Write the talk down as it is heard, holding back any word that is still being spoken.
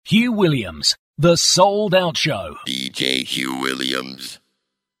Hugh Williams, The Souled Out Show. DJ Hugh Williams.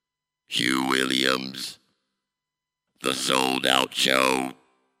 Hugh Williams. The Souled Out Show.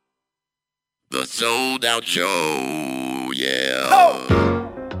 The Souled Out Show, yeah. Oh!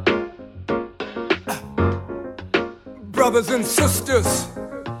 Brothers and sisters,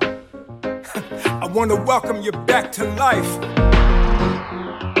 I want to welcome you back to life.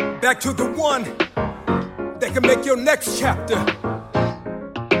 Back to the one that can make your next chapter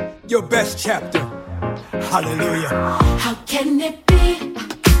your best chapter. Hallelujah. How can it be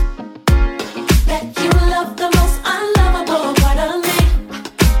that you love the most unlovable part of me?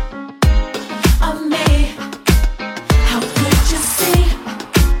 How could you see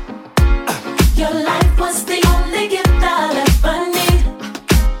your life was the only gift I'll ever need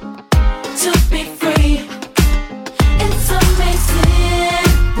to be free? It's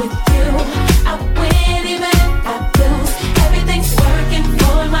amazing with you. I win even if I lose. Everything's working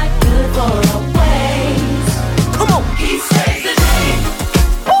for my good for always. Come on. He saves the day.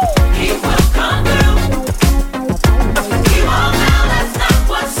 He will come through. He won't now. That's not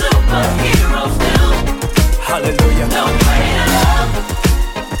what superheroes do. Hallelujah. No greater love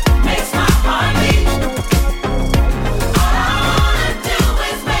makes my heart beat. All I wanna do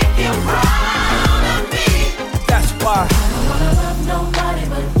is make you proud of me. That's why I don't wanna love nobody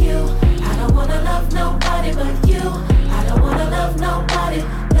but you. I don't wanna love nobody but you. I don't wanna love nobody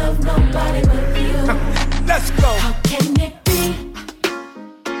but you. let's go. How can it be?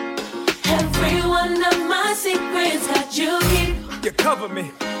 Every one of my secrets that you keep. You cover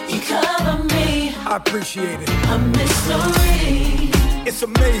me. You cover me. I appreciate it. A mystery. It's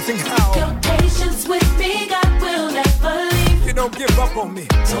amazing how Your patience with me, God will never leave. you don't give up on me.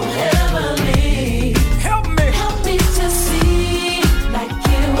 Don't ever leave. Help me. Help me to see like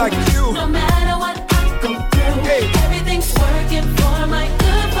you. Like you. No matter what I go through, Hey. everything's working for my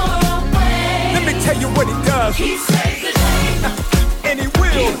good for always. Let me tell you what he does. He saves the day. And he He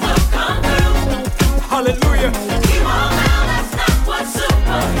will. will come through. Hallelujah. He won't now. That's not what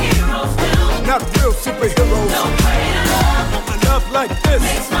superheroes do. Not real superheroes. No greater love A love like this.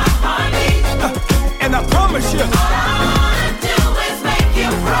 makes my heart beat. And I promise you, All I wanna do is make you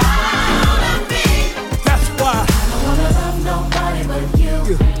proud of me. that's why. I don't wanna love nobody but you.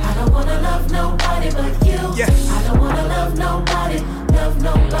 I don't wanna love nobody but you. Yes. I don't wanna love nobody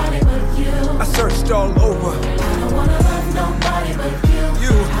but you. I searched all over. I don't wanna love nobody but you.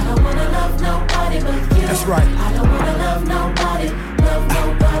 You. I don't wanna love nobody but you. That's right. I don't wanna love nobody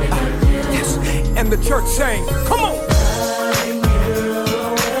but you. Yes. And the church sang, come on. Loving you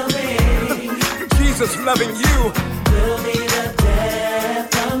will be, Jesus loving you. will be the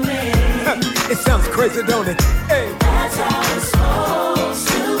death of me. It sounds crazy, don't it? Hey, That's how it's supposed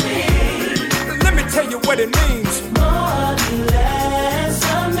to be. let me tell you what it means. More than less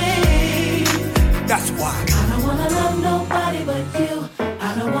of me. That's why. I don't wanna love nobody but you.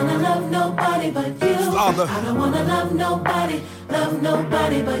 I don't wanna love nobody but you. Father. I don't wanna love nobody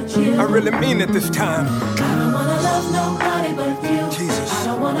but you. I really mean it this time. I don't wanna love nobody but you. Jesus. I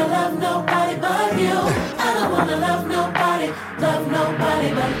don't wanna love nobody but you. I don't wanna love nobody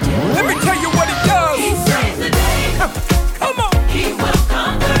but you. Let me tell you what he does. He saves the day. Come on. He will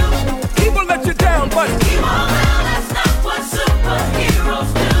come through. He will let you down, but He won't now. That's not what superheroes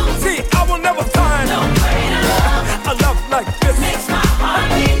do. see, I will never find No greater love a love like this. makes my heart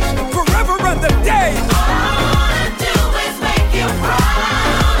beat. Forever and the day. All I wanna do is make you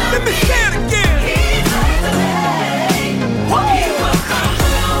proud. Let me say it again. He saves the day. He will come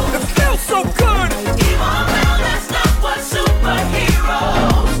through. It feels so good. He won't now. That's not what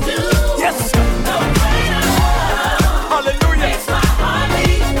superheroes do. Yes. No greater love Hallelujah. makes my heart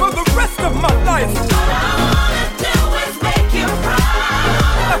beat. For the rest of my life. All I wanna do is make you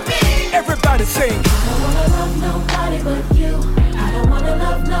proud of me. Everybody sing. I don't wanna love nobody but you. I don't wanna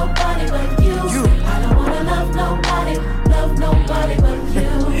love nobody but you. You. I don't wanna love nobody but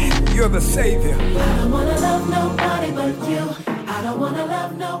you. You're the Savior. I don't wanna love nobody but you. I don't wanna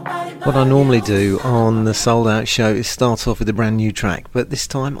love nobody but What I normally do on the Souled Out Show is start off with a brand new track, but this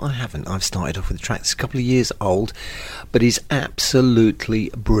time I haven't. I've started off with a track that's a couple of years old, but is absolutely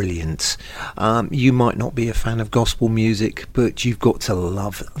brilliant. You might not be a fan of gospel music, but you've got to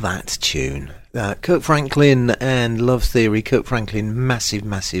love that tune. Kirk Franklin and Love Theory. Kirk Franklin, massive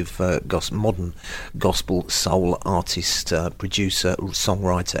modern gospel soul artist, producer,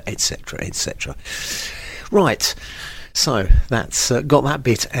 songwriter, etc, etc. Right, so that's got that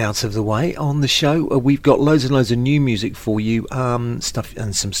bit out of the way. On the show, we've got loads and loads of new music for you, stuff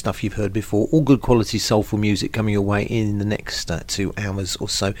and some stuff you've heard before. All good quality soulful music coming your way in the next 2 hours or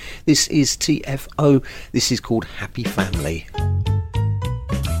so. This is TFO. This is called Happy Family.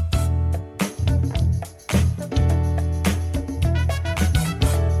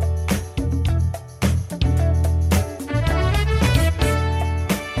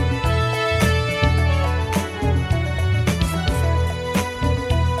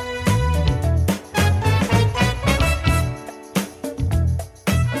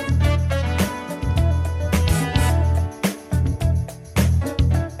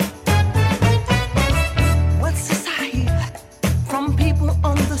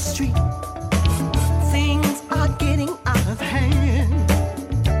 street. Things are getting out of hand.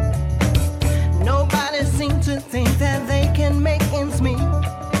 Nobody seems to think that they can make ends meet.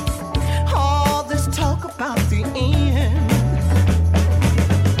 All this talk about the end.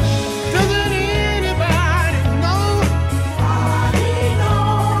 Doesn't anybody know?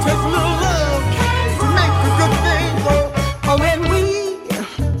 Just a little love can make a good thing go. Oh, and we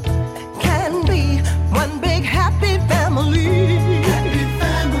can be one big happy family. Happy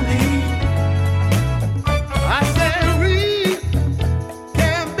family. I said we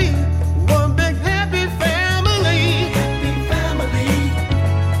can be one big happy family. Happy family.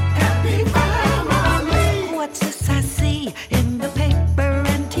 Happy family. What's this I see in the paper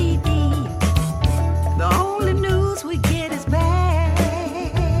and TV? The only news we get is bad.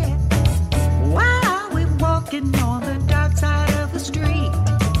 Why are we walking on the dark side of the street?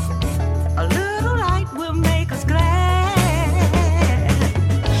 A little light will make us glad.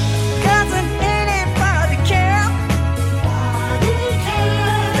 Doesn't anybody care?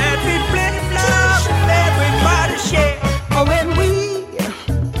 There'd be plenty of love if everybody share. Oh, and we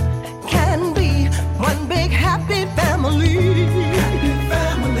can be one big happy family. Happy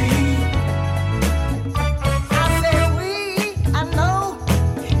family. I say we, I know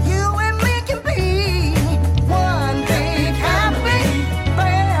you and me can be one big happy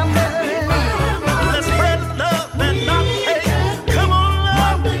family. Let's spread love and not hate. Come on,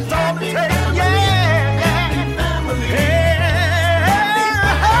 love, it's all it takes. Yeah, yeah.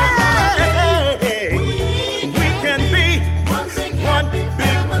 Hey, we can be one big happy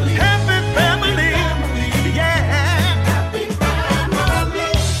family. Yeah.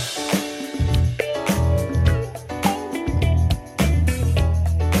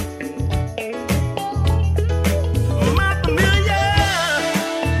 My familiar.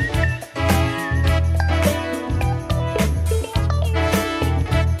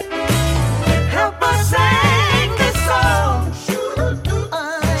 Help us sing this song.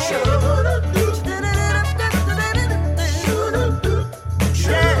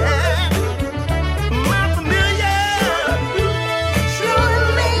 My familiar.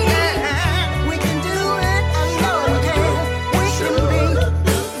 We can do it, I know we can. We can be.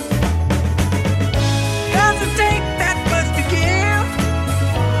 Doesn't take that much to give.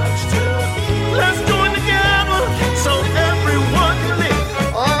 Let's do it together so everyone can live.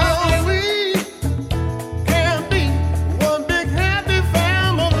 Oh, we can be one big happy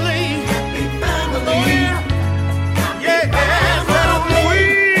family. Happy family. Oh, yeah. Yeah, well, we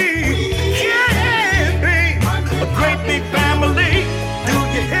can be a great big family. Do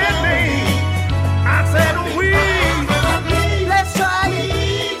you hear me? I said we. Let's try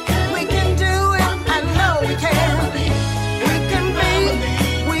it. We can do it, I know we can. We can be.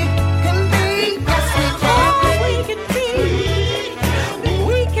 Yes, we can.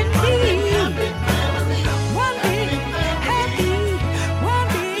 We can be one big happy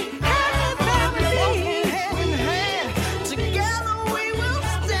family. Hand in hand, together we will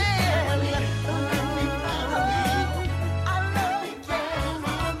stand. I know we can.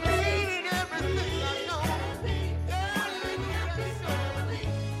 Need everything I know.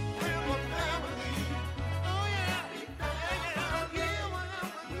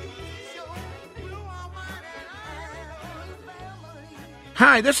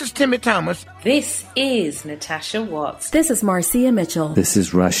 Hi, this is Timmy Thomas. This is Natasha Watts. This is Marcia Mitchell. This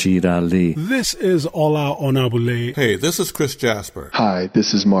is Rashid Ali. This is Ola Onabule. Hey, this is Chris Jasper. Hi,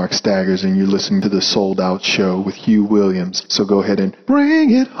 this is Mark Staggers, and you're listening to The Sold Out Show with Hugh Williams. So go ahead and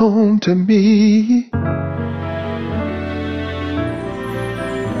bring it home to me.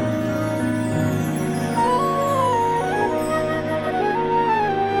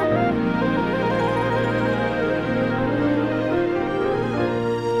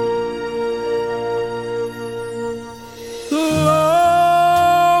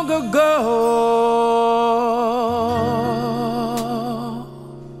 Long ago,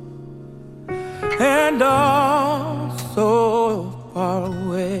 and all so far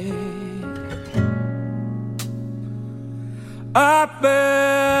away, I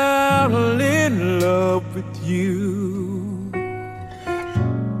fell in love with you.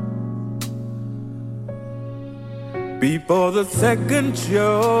 Before the second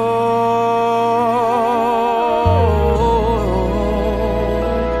show,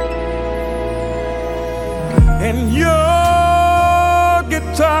 and your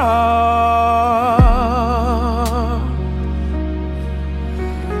guitar,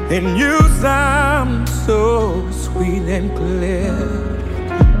 and you sound so sweet and clear,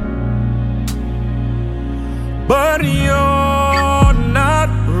 but you're not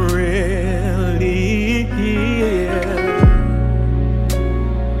really here.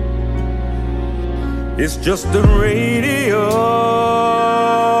 It's just the radio.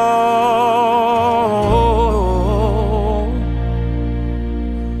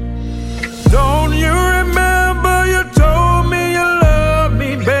 Don't you remember you told me you love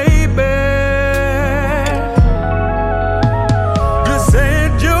me, baby? You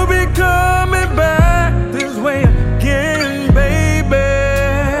said you'll be coming back this way again, baby.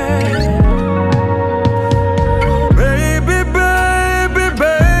 Baby, baby,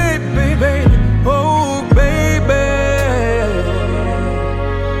 baby, baby, oh baby,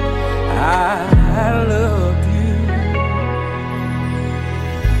 I loved you,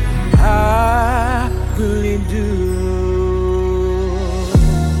 I really do.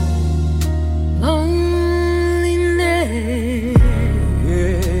 Loneliness,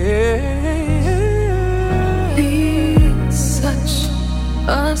 it's such a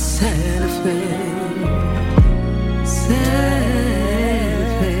sad affair, sad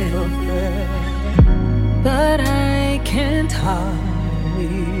affair, but I can't hardly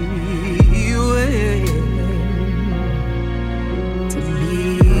wait to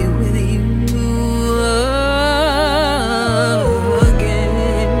be with you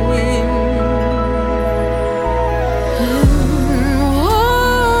again.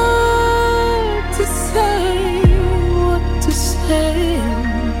 What to say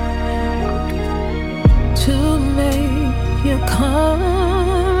to make you come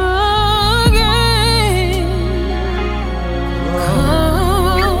again.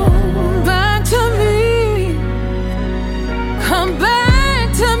 Come back to me. Come back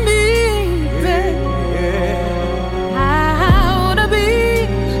to me, baby. I wanna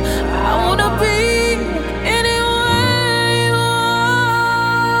be anywhere you are.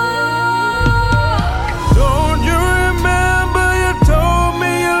 Don't you remember you told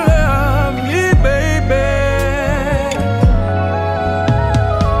me you love me, baby?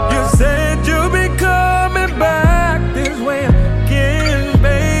 You said you'll be coming back this way again,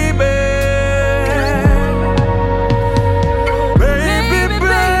 baby. Baby,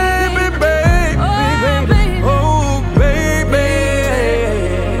 baby, baby, baby, oh baby,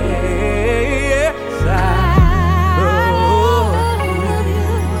 yes I love you.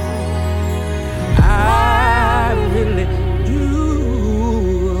 I really do.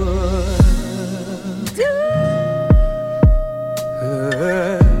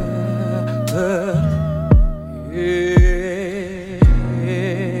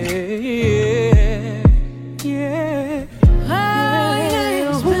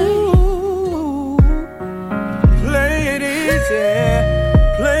 Play it easy,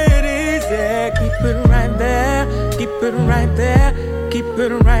 play it easy. Keep it right there, keep it right there, keep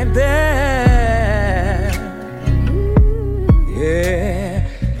it right there. Yeah,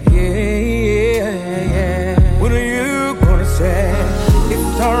 yeah, yeah. What are you gonna say?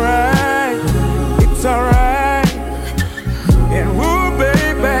 It's alright, it's alright. And woo,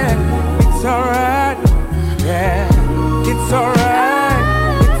 baby, it's alright. Yeah, it's alright,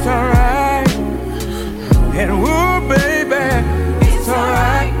 it's alright. And woo, baby, it's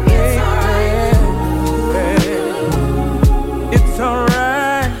alright. It's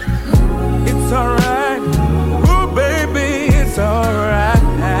alright, it's alright. Woo, baby, it's alright.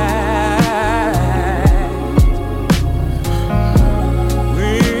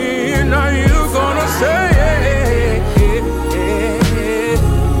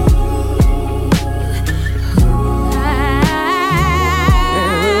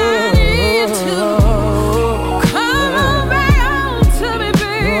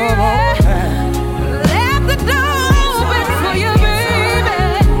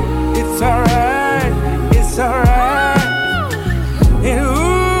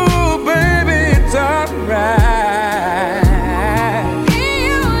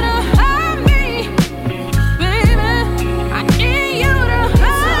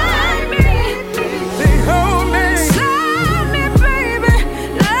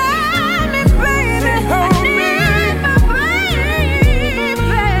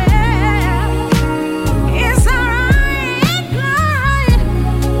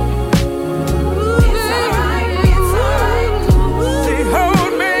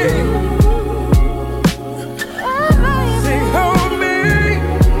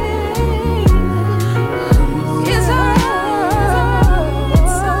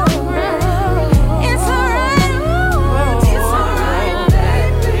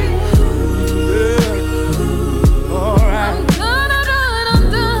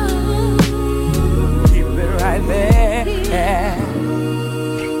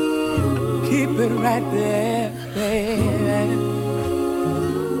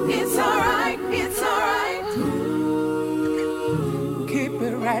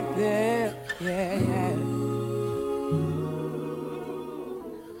 it right there. Yeah, yeah.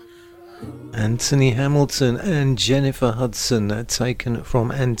 Anthony Hamilton and Jennifer Hudson, taken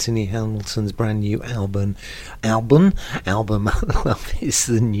from Anthony Hamilton's brand new album Love is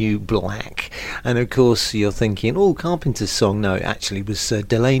the New Black. And of course you're thinking, oh, Carpenter's song. No, it actually was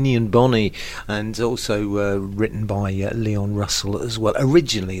Delaney and Bonnie, and also written by Leon Russell as well.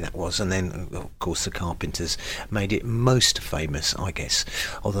 Originally that was, and then of course the Carpenters made it most famous, I guess,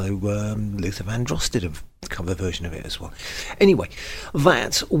 although Luther Vandross did a cover version of it as well. Anyway,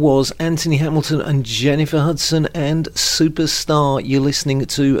 that was Anthony Hamilton and Jennifer Hudson and Superstar. You're listening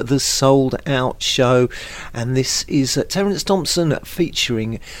to The Sold Out Show, and this is Terence Thompson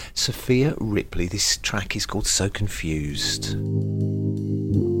featuring Sophia Ripley. This track is called So Confused.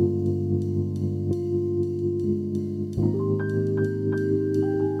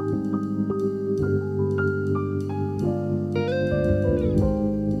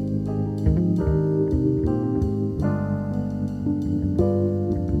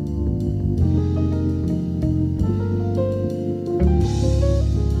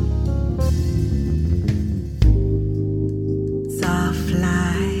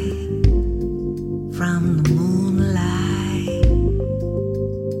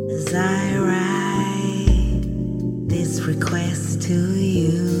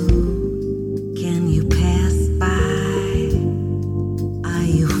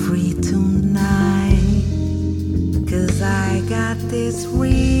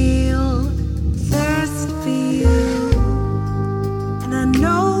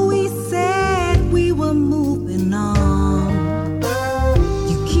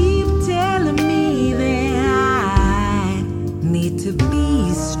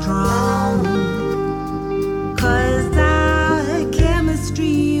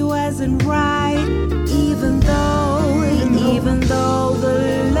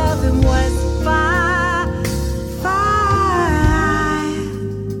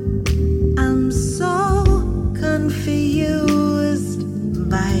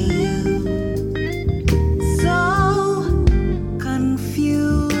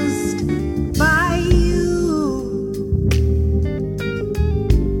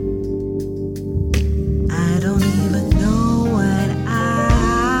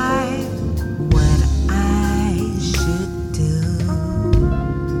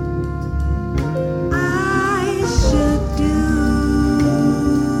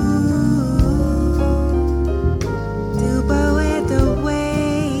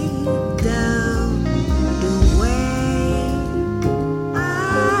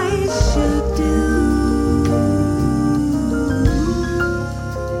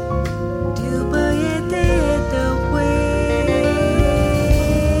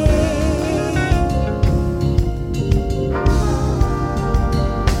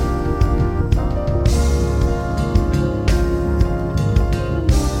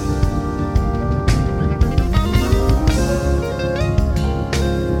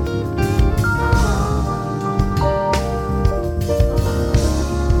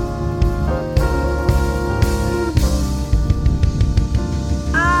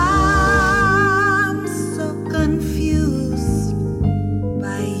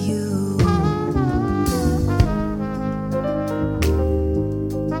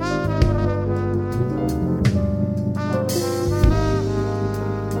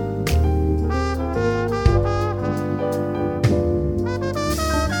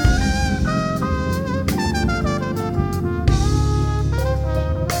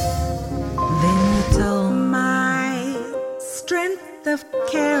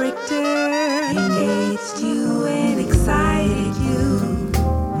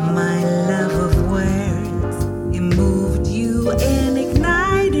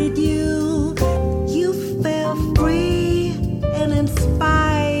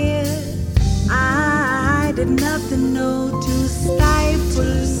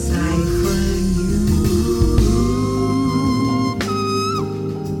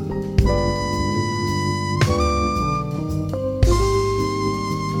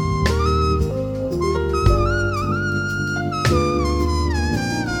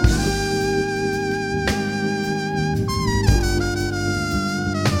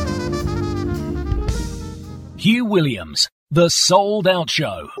 Hugh Williams, The Sold Out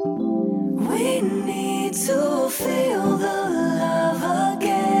Show. We need to feel the love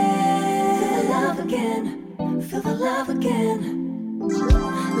again. Feel the love again. Feel the love again.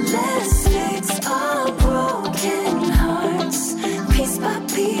 Let's fix our broken hearts, piece by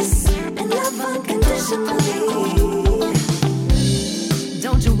piece, and love unconditionally.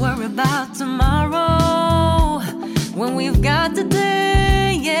 Don't you worry about tomorrow when we've got today.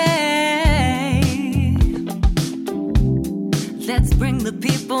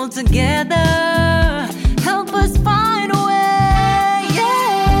 hold together. Help us find a way.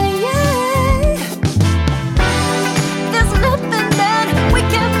 Yeah, yeah. There's nothing that we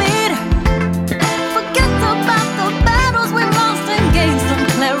can beat. Forget about the battles we lost and gain some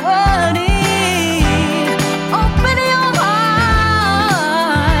clarity. Open your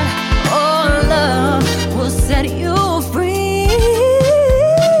heart. Oh, love will set you free.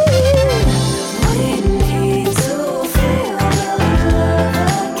 We need to feel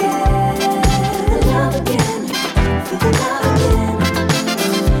the love again, feel the love again.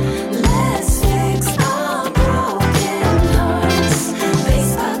 Let's fix our broken hearts,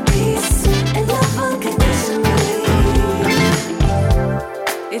 piece by piece, and love unconditionally.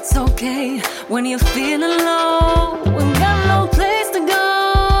 It's okay when you're feeling low and got no place to go.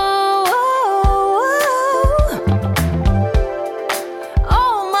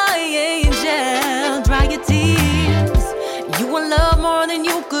 Oh, my angel, dry your tears. You will love more than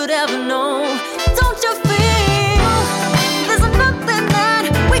you could ever know. Don't you feel there's nothing that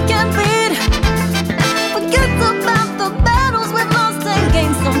we can beat? Forget about the battles we've lost and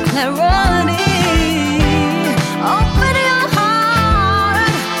gain some clarity. Open your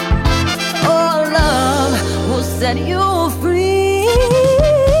heart. Oh, love will set you free.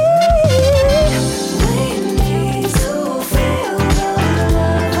 We need to feel the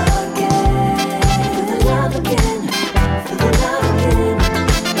love again, feel the love again, feel the love again.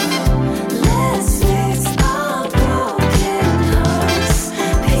 Let's fix our broken hearts,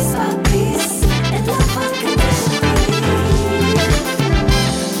 piece by piece, and love unconditionally.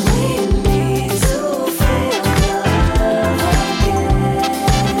 We need to feel the love again,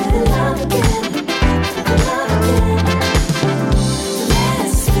 the love again, the love again.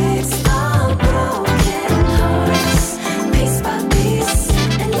 Let's fix our broken hearts, piece by piece,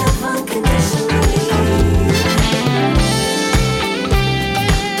 and love unconditionally.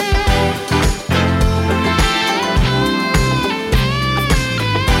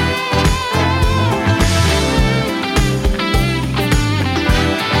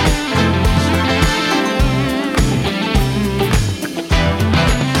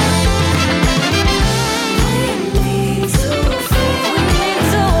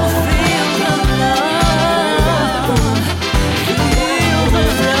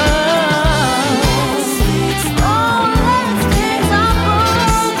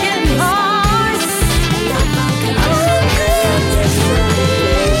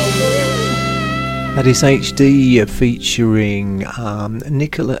 That is HD featuring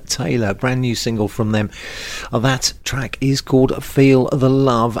Nicola Taylor, brand new single from them. That track is called Feel the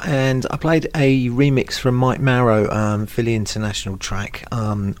Love, and I played a remix from Mike Marrow, Philly International track,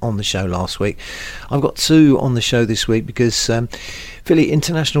 on the show last week. I've got two on the show this week because Philly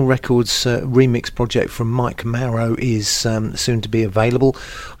International Records remix project from Mike Marrow is soon to be available.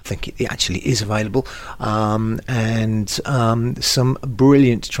 I think it actually is available, and some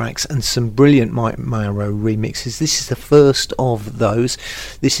brilliant tracks and some brilliant Mike Marrow remixes. This is the first of those.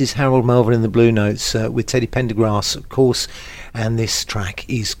 This is Harold Melvin and the Blue Notes with Teddy Pendergrass, of course, and this track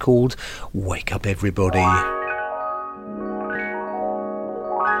is called Wake Up Everybody.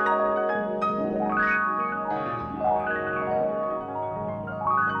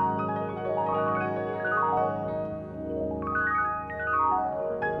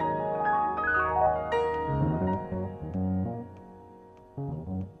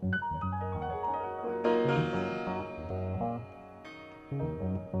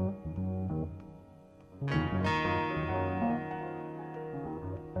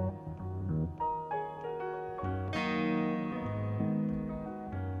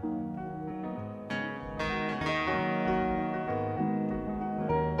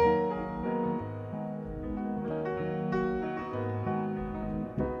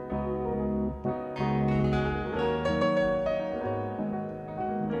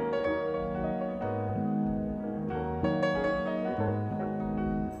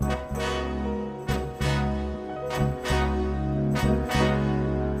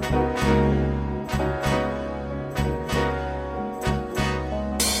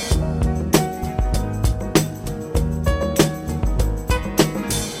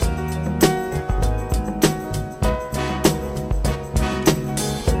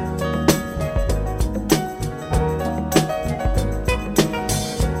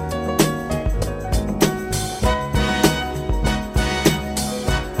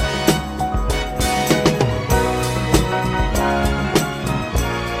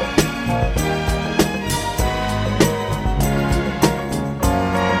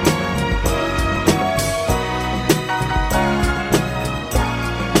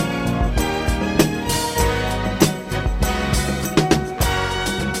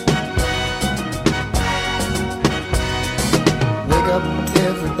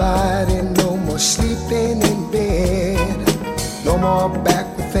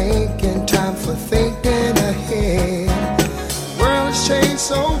 for thinking, time for thinking ahead. The world has changed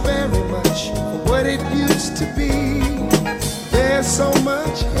so very much from what it used to be. There's so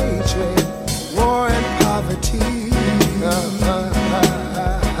much hatred, war and poverty.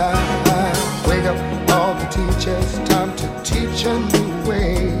 Wake up all the teachers, time to teach a new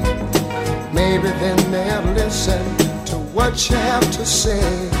way. Maybe then they'll listen to what you have to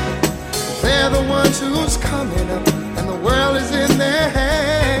say. They're the ones who's coming up, and the world is in their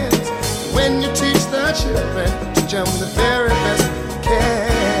hands. When you teach the children, teach them the very best you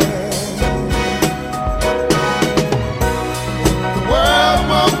can. The world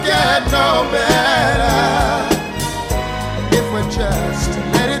won't get no better if we just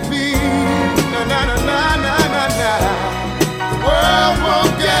let it be. Na na na na na na na. The world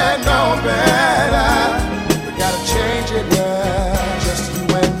won't get no better. We gotta change it now, just you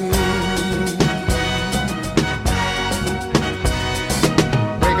and me.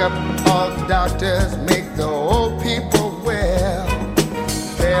 Wake up all the doctors, make the old people well.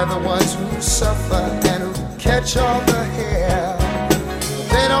 They're the ones who suffer and who catch all the hair.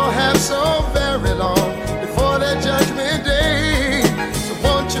 They don't have so very long before their judgment day. So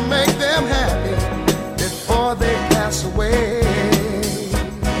won't you make them happy before they pass away?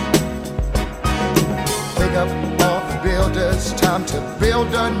 Wake up all the builders, time to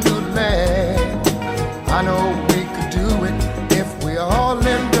build a new land. I know we could do it if we all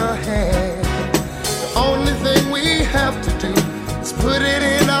lend a hand. The only thing we have to do is put it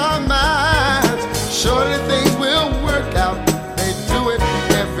in our minds. Surely things will work out. They do it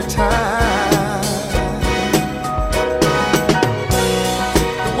every time.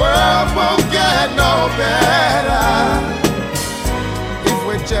 The world won't get no better if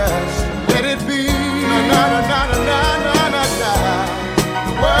we just let it be. Na na na na na na na na.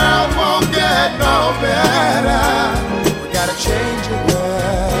 The world won't get no better. We gotta change it,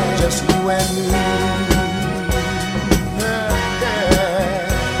 yeah, just you and me. Yeah, yeah.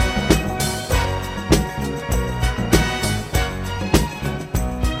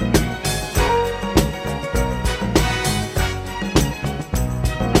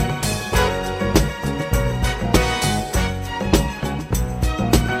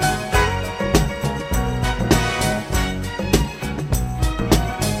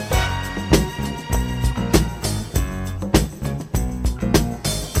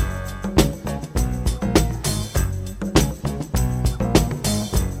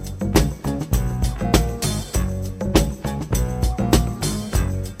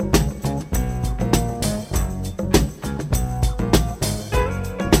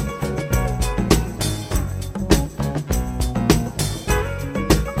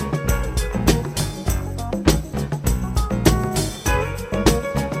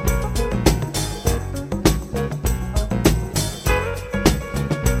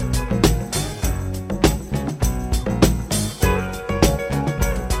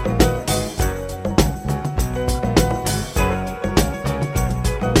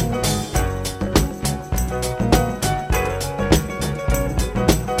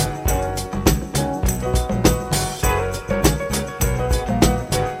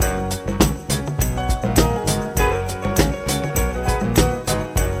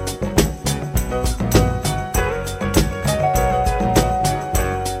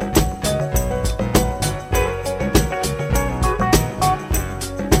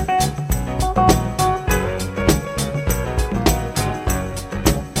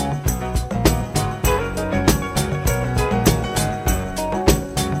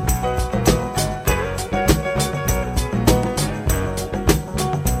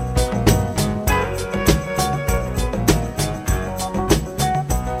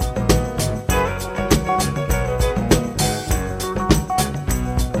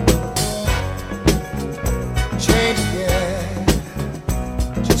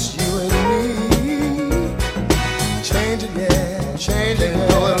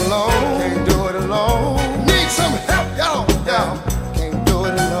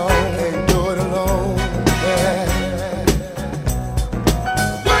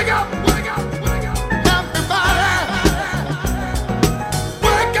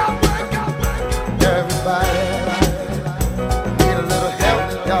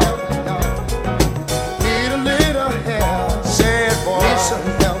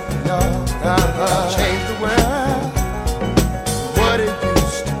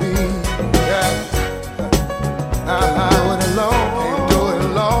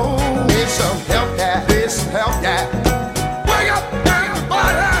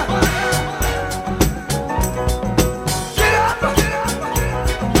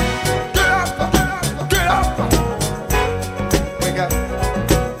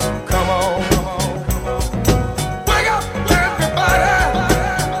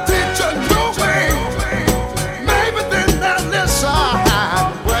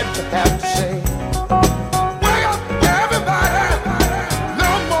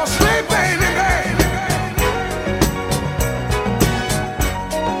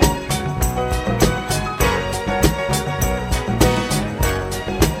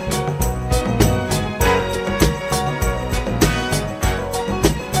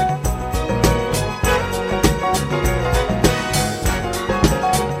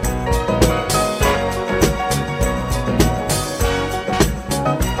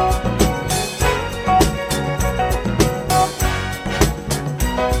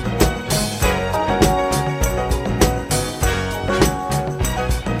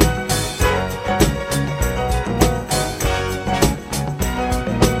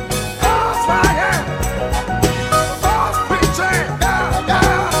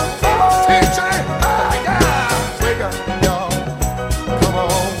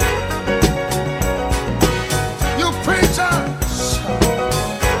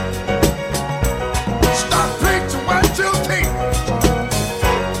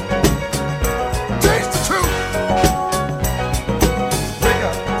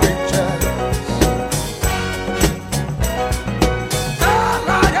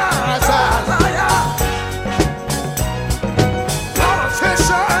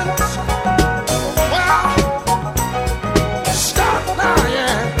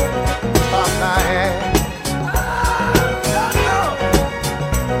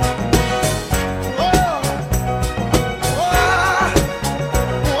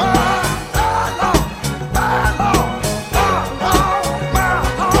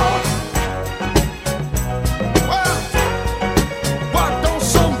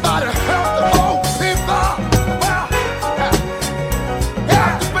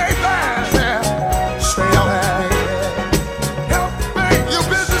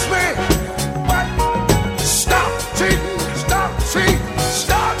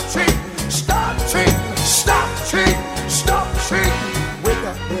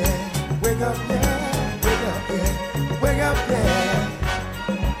 Wake up, yeah, wake up, yeah, wake up, yeah,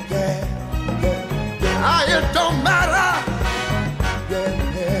 yeah, yeah. It don't matter, yeah,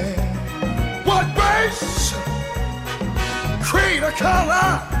 yeah. What race, creed, or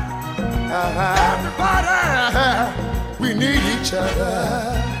color, everybody, we need each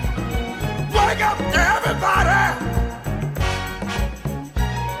other. Wake up, everybody.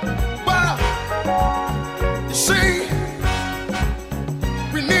 Well, you see,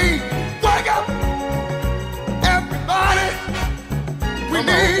 we need, wake up, everybody. We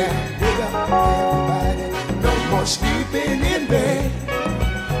need, wake up, everybody. No more sleeping in bed.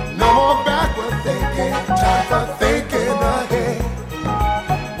 No more backward thinking. Time for thinking ahead.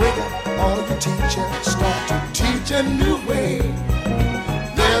 Wake up, all you teachers, start to teach a new way.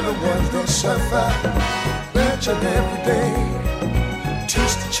 They're the ones that suffer each and every day.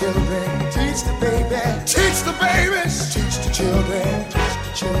 Teach the children, teach the baby, teach the babies, teach the children, teach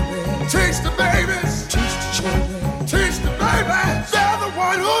the children, teach the babies, teach the children, teach the babies. They're the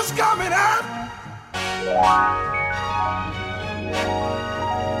one who's coming up.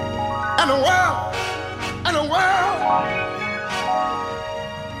 And the world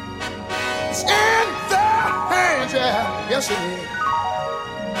is in their hands, yeah, yes it is.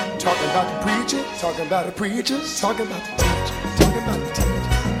 Talking about the preachers, talking about the preachers, talking about the teachers, talking about the teachers.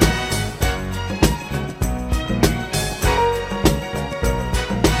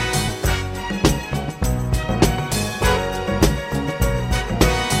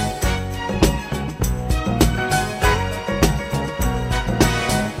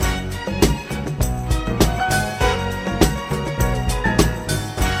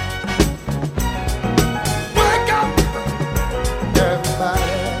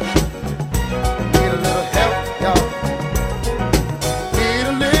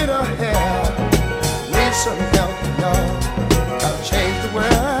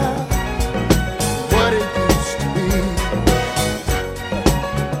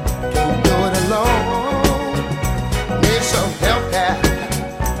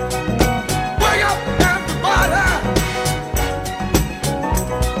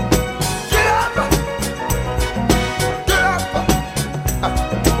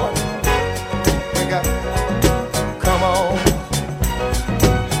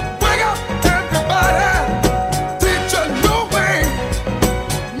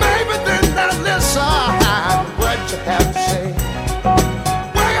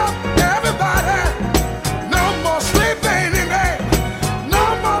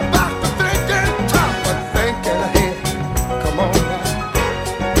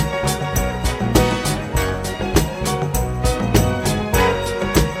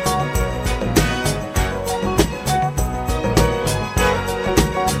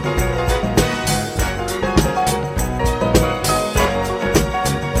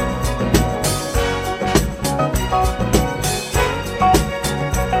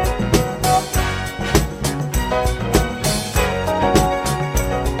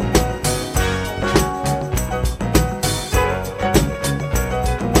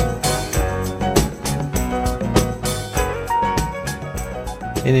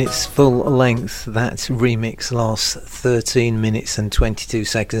 In its full length, that remix lasts 13 minutes and 22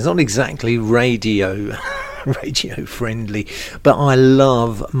 seconds. Not exactly radio friendly, but I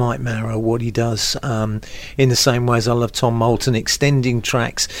love Mike Marrow, what he does, in the same way as I love Tom Moulton, extending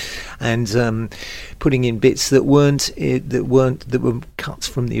tracks and putting in bits that were cuts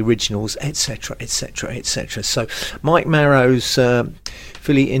from the originals, etc, etc, etc. So Mike Marrow's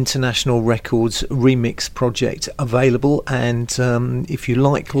Philly International Records remix project available, and if you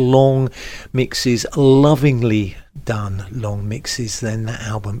like long mixes, lovingly done long mixes, then that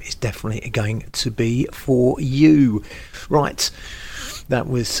album is definitely going to be for you. Right, that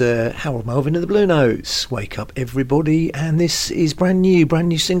was Harold Melvin and the Blue Notes, Wake Up Everybody, and this is brand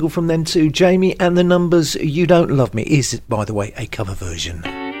new single from them too, Jamie and the Numbers, You Don't Love Me, is, by the way, a cover version.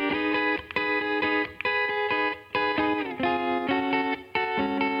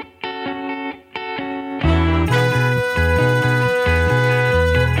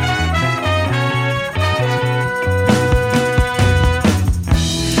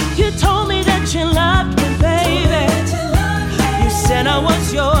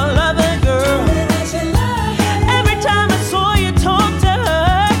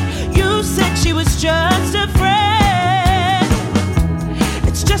 Just a friend.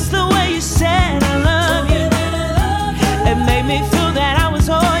 It's just the way you said I love you. It made me feel that I was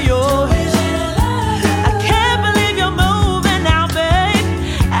all yours. I can't believe you're moving now, babe,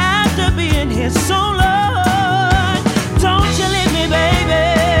 after being here so long. Don't you leave me, baby.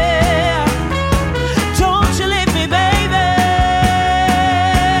 Don't you leave me, baby.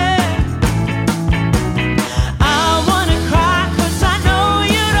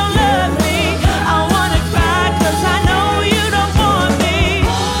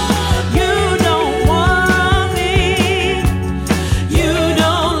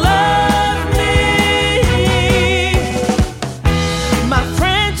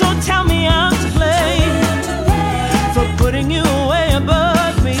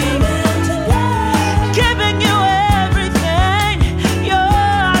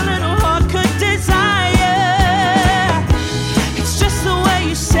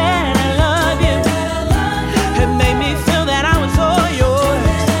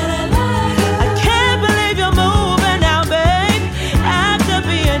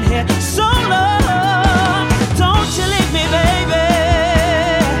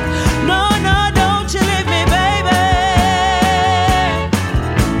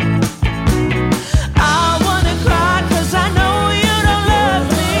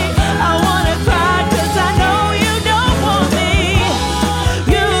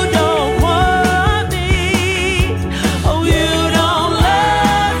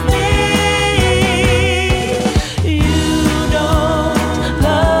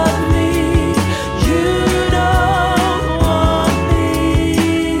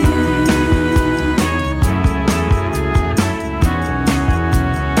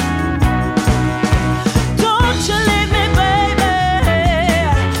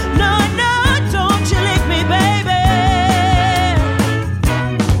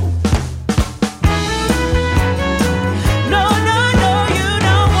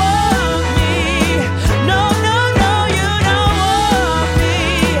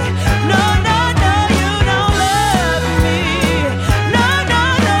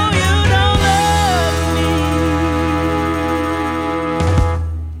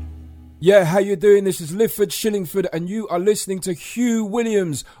 Yeah, how you doing? This is Lifford Shillingford, and you are listening to Hugh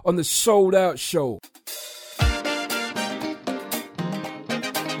Williams on the Sold Out Show. I'm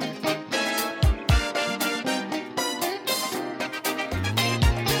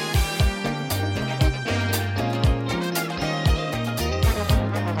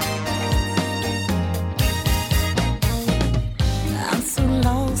so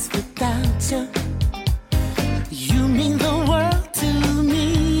lost without you. You mean the world to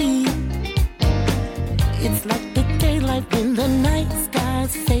me. It's like the daylight when the night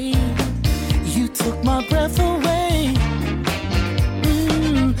skies fade. You took my breath away.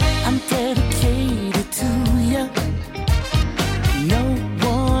 I'm dedicated to you. No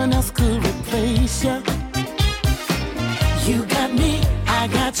one else could replace you. You got me, I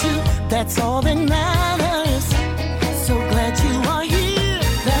got you. That's all that matters. So glad you are here.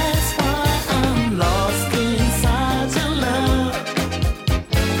 That's why I'm lost inside your love.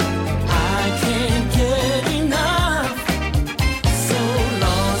 I can't get enough. So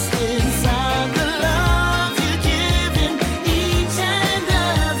lost inside the love you're giving each and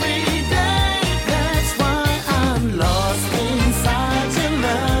every day. That's why I'm lost inside your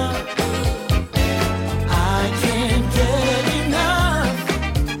love. I can't get enough.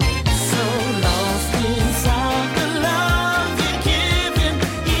 So lost inside the love you're giving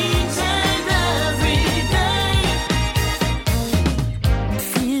each and every day.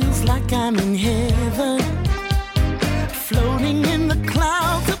 Feels like I'm in heaven, floating in the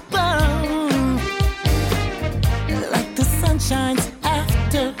clouds above, like the sun shines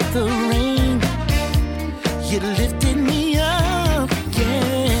after the rain. You lifted me up,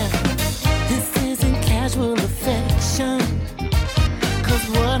 yeah. This isn't casual affection, 'cause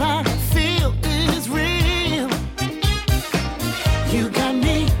what I feel is real. You got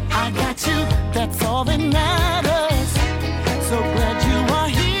me, I got you, that's all that matters. So glad you are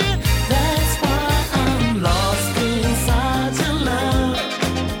here, that's why I'm lost inside your love.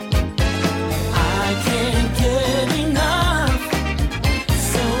 I can't get enough.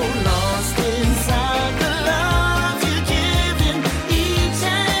 So lost inside the love you're giving each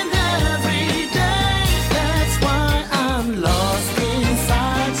and every day. That's why I'm lost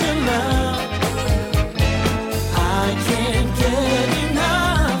inside your love. I can't get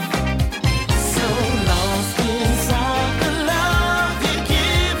enough. So lost inside the love you're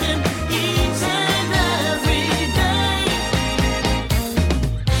giving each and every day.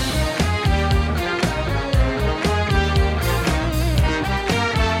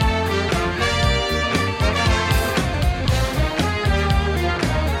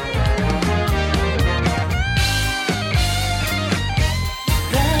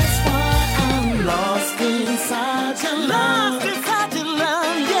 That's why I'm lost inside your love. Lost inside your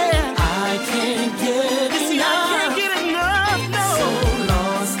love, yeah. I can't get enough. I can't get enough, no. So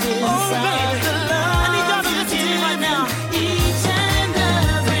lost inside the love. I need y'all to listen to me right now. Each and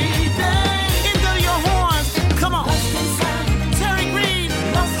every day. Into your horns, come on. Lost inside Terry Green,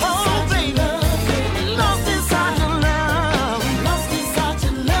 lost baby. Lost inside your love. Lost inside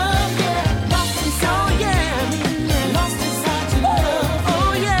your love, yeah. Lost inside, yeah. Lost inside your love,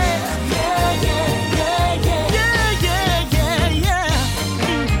 oh yeah. Yeah, yeah, yeah, yeah. Yeah, yeah, yeah, yeah.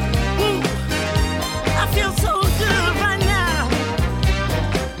 Woo. I feel so good right now.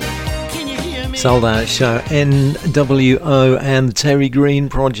 Can you hear me? Sold Out Show, NWO and the Terry Green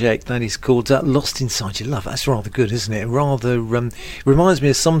Project. That is called Lost Inside Your Love. That's rather good, isn't it? Rather reminds me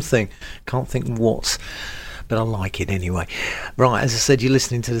of something. Can't think what, but I like it anyway. Right, as I said, you're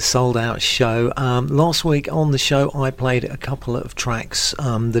listening to the Sold Out Show. Last week on the show, I played a couple of tracks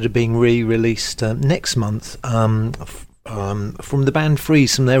that are being re-released next month from the band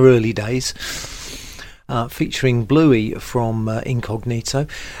Freeze from their early days. Featuring Bluey from Incognito,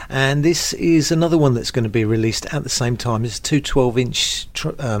 and this is another one that's going to be released at the same time. There's two 12-inch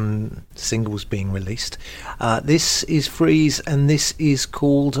singles being released. This is Freeze, and this is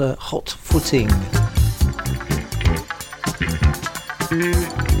called Hot Footing.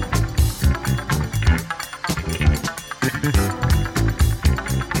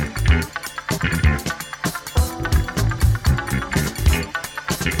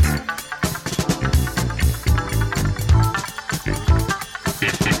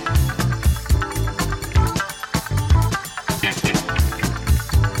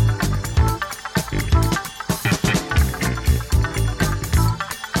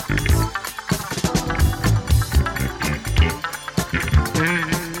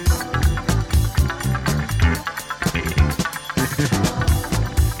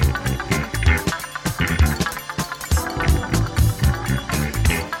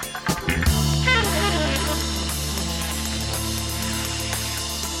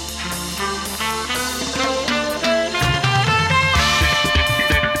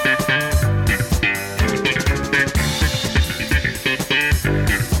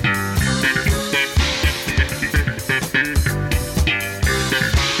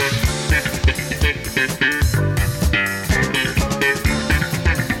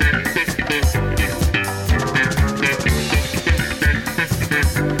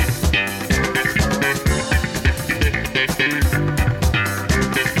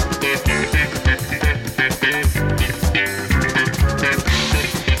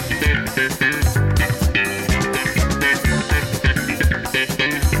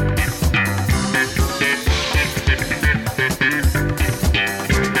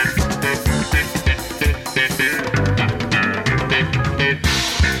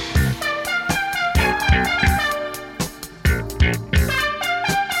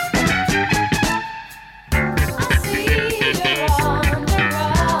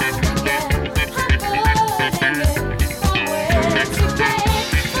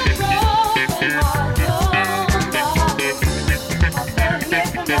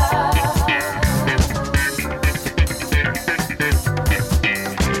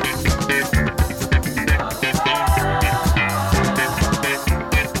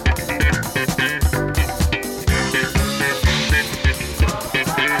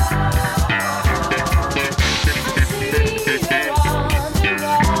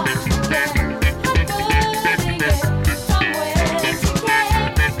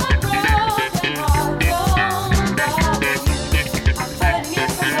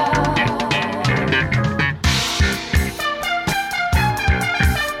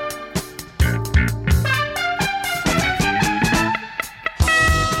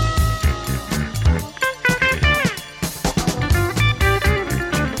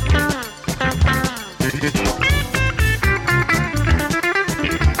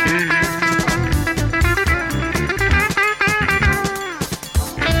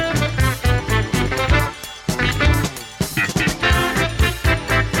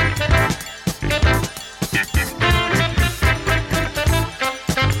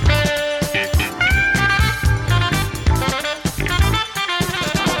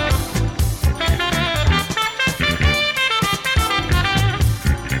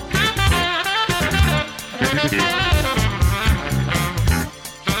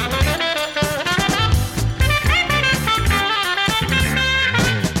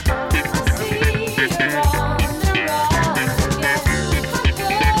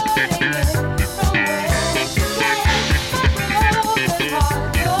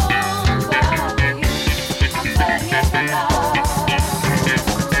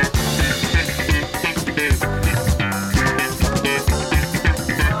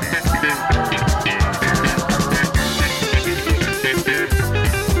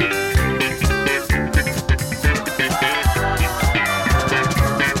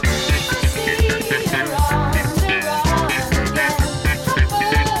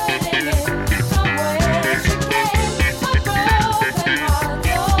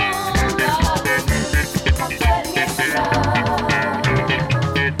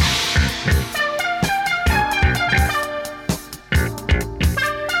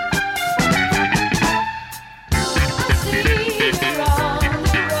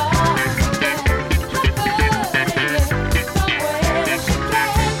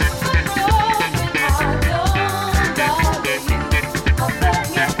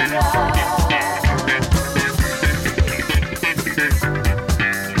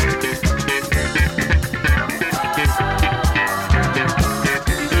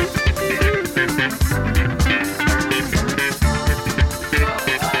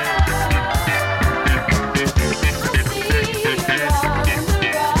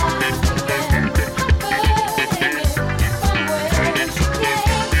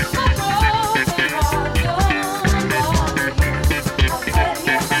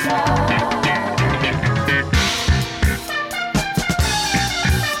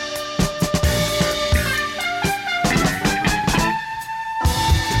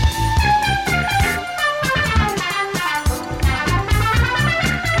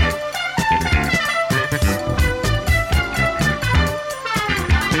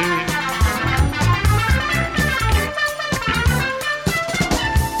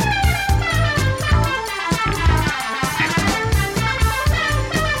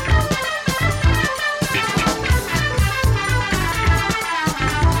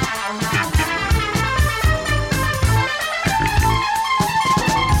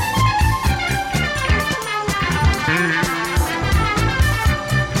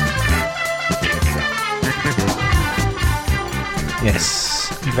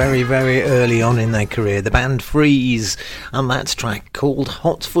 Very, very early on in their career, the band Freeze, and that's track called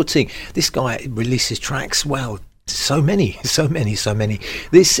Hot Footing. This guy releases tracks, well, so many.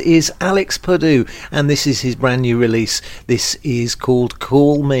 This is Alex Purdue, and this is his brand new release. This is called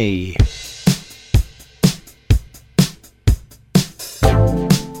Call Me.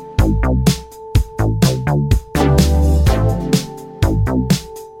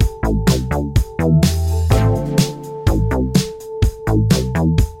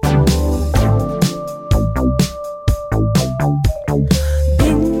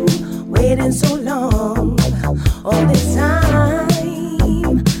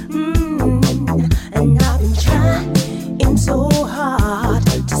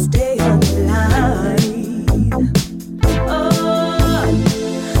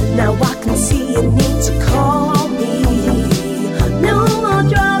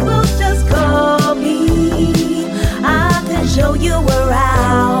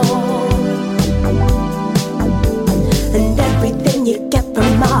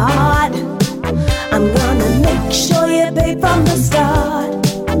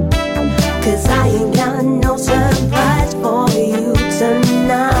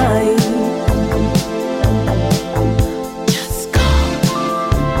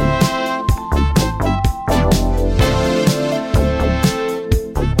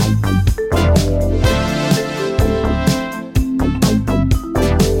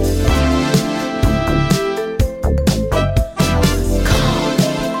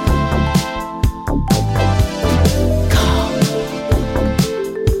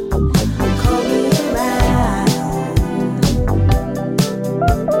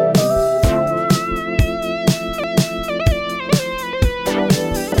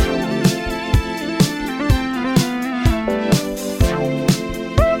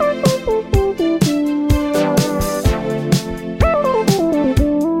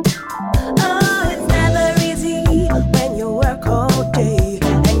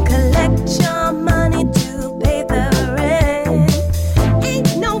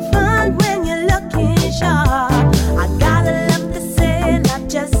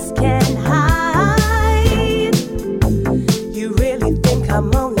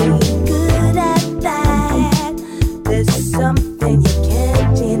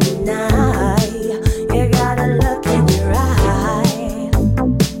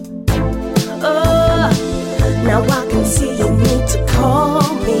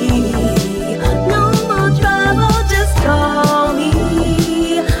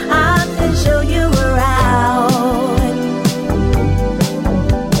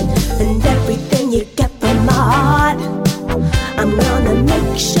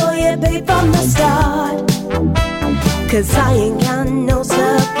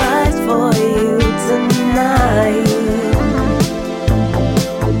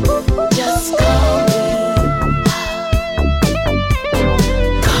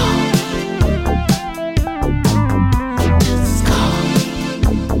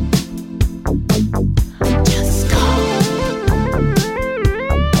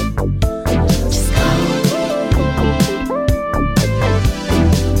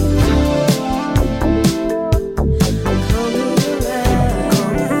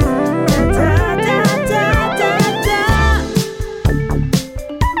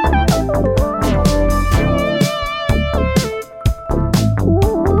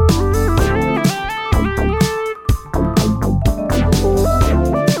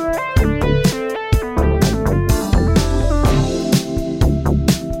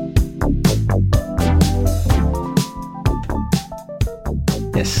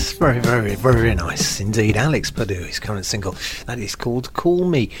 Yes, very, very, very nice indeed. Alex Purdue, his current single, that is called Call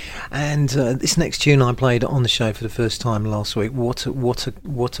Me. And this next tune I played on the show for the first time last week. What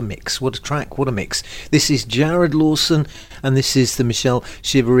a mix, what a track, what a mix. This is Jared Lawson, and this is the Michelle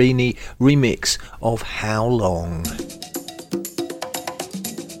Shiverini remix of How Long.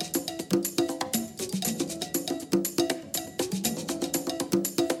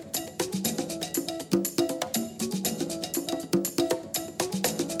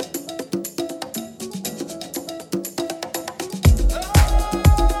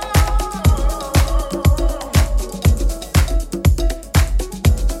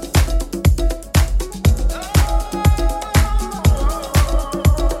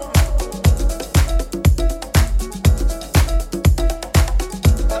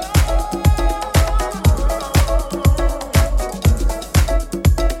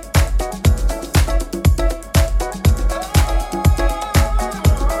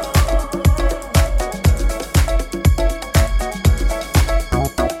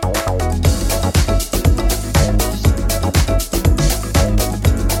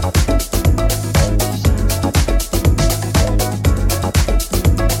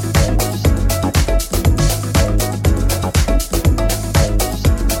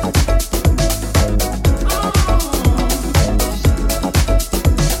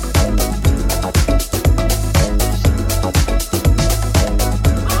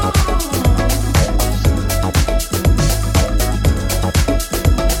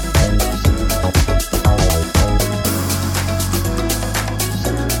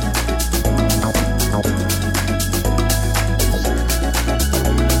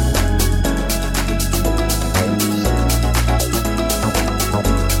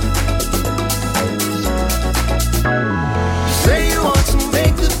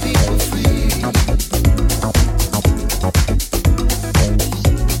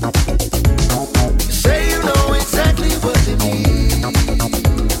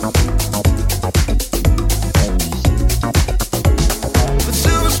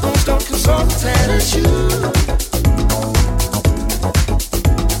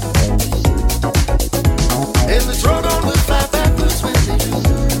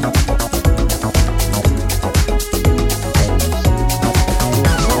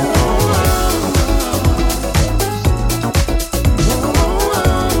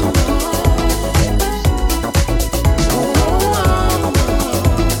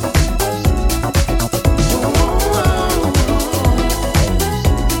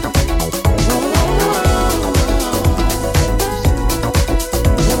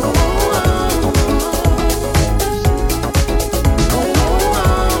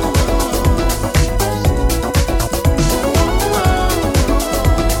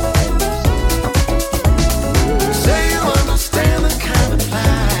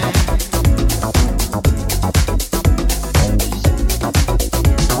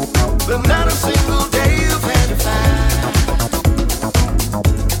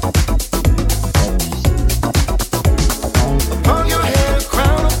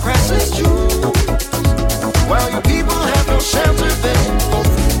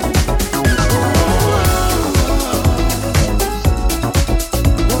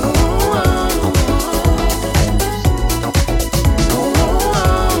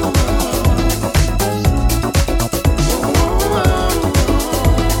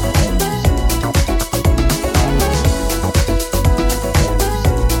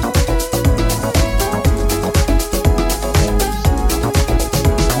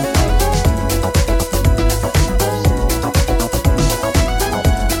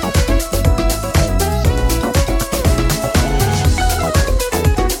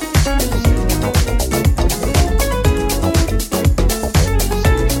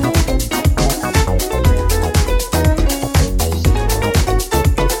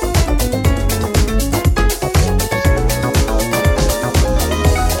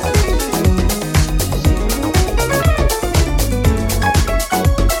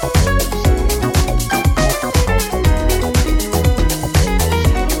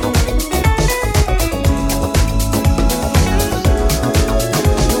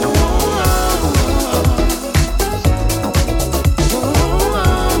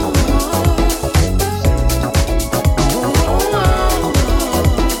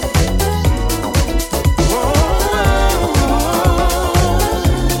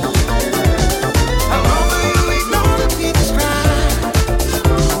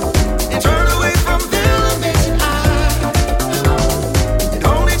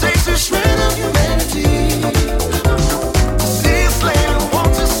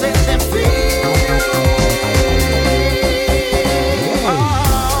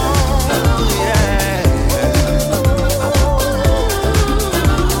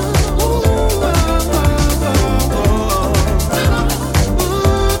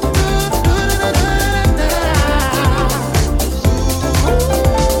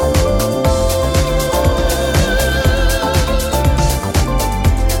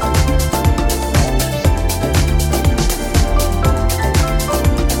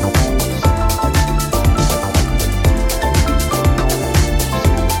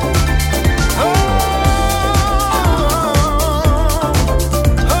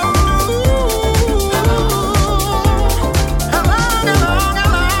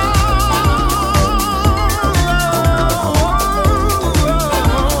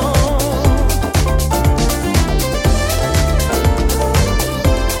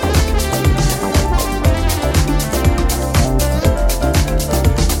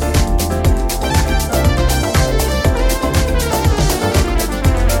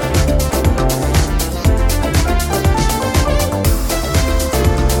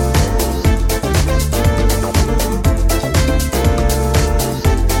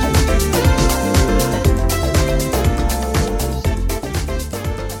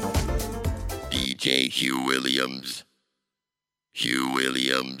 DJ Hugh Williams. Hugh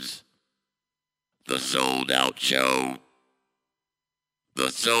Williams. The Sold Out Show.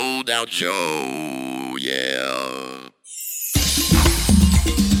 The Sold Out Show, yeah.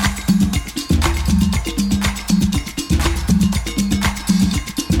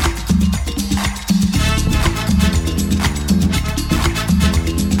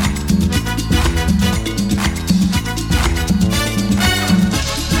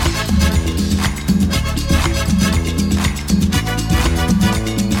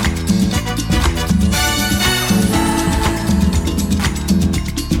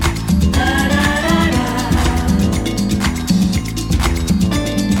 Da da da da.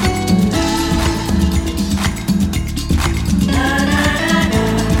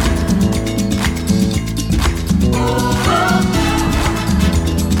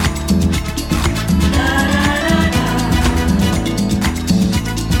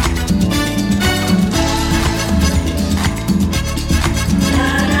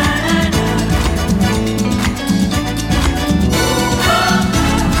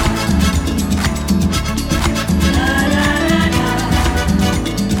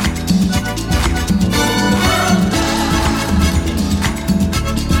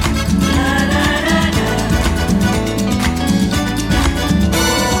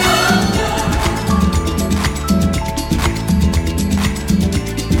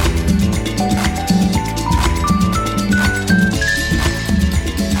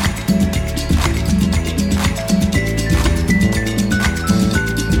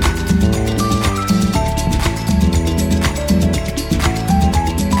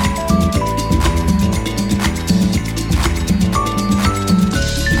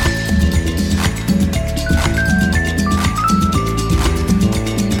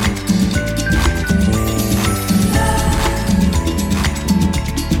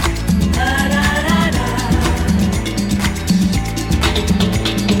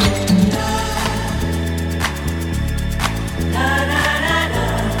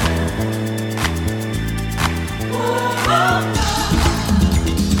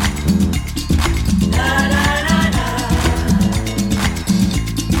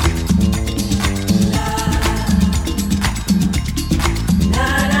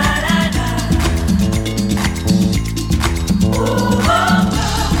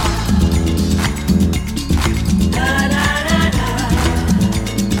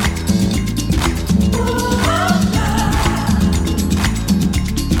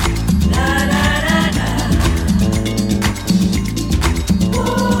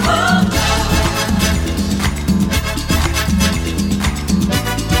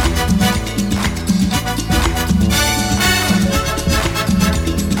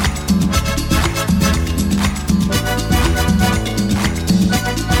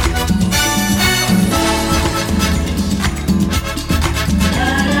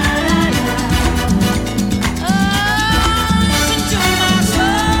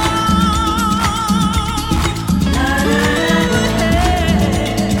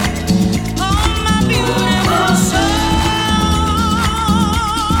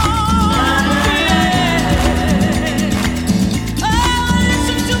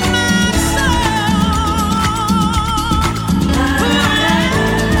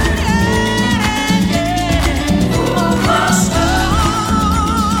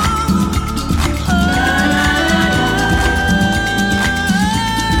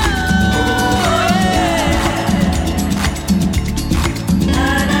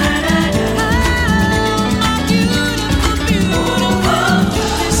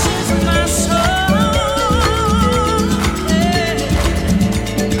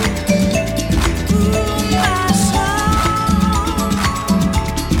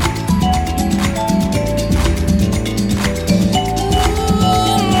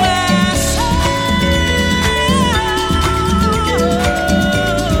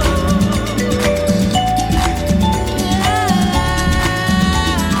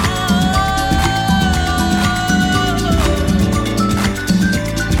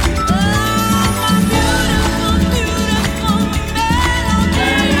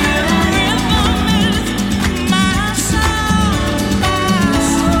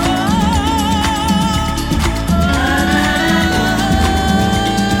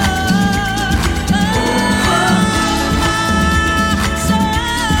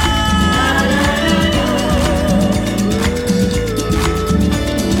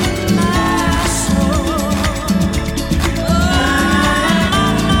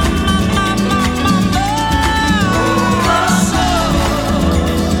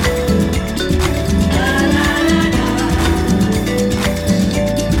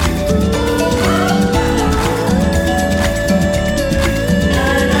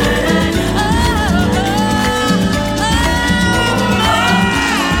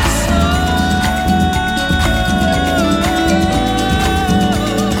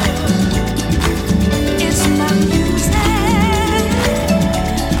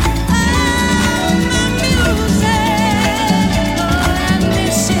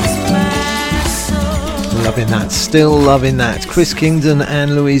 Still loving that. Chris Kingdon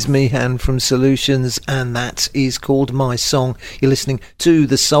and Louise Meehan from Solutions, and that is called My Song. You're listening to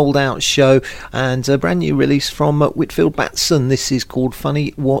The Sold Out Show, and a brand new release from Whitfield Batson. This is called Funny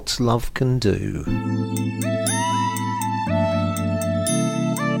What Love Can Do.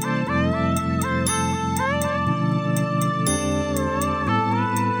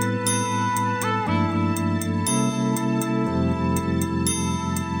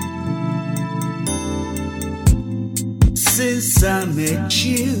 Since I met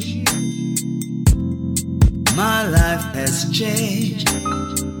you, my life has changed.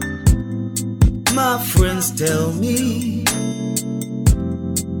 My friends tell me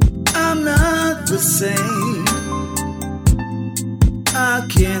I'm not the same. I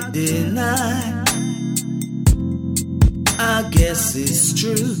can't deny, I guess it's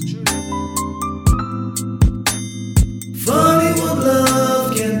true. Funny what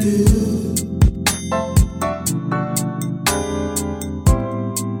love can do.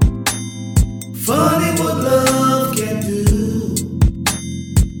 Funny what love can do.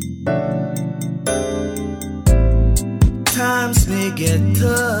 Times may get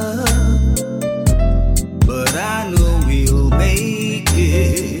tough, but I know we'll make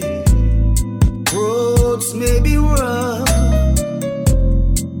it. Roads may be rough,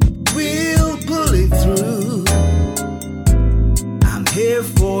 we'll pull it through. I'm here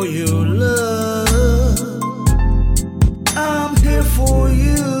for your love, I'm here for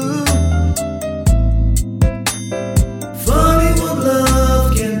you. Funny what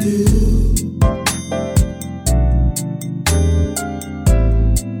love can do.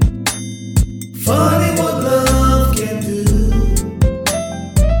 Funny what love can do.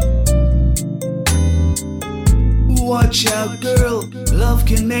 Watch out, girl, love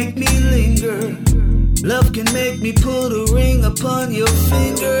can make me linger. Love can make me put a ring upon your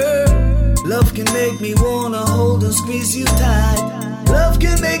finger. Love can make me wanna hold and squeeze you tight. Love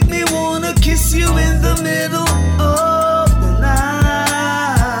can make me wanna kiss you in the middle of the night.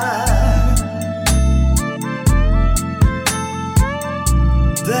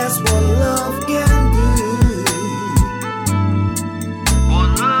 That's what love can do.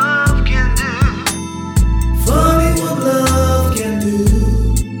 What love can do. Funny what love can do.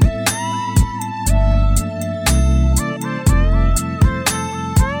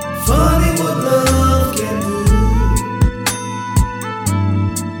 Funny what love can do.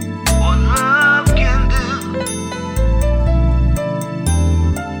 What love can do.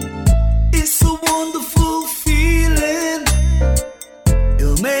 It's a wonderful feeling.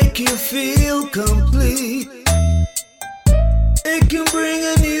 It'll make you feel complete. It can bring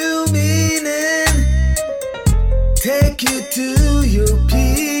a new meaning, take you to your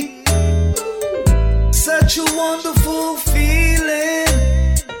peak. Such a wonderful feeling.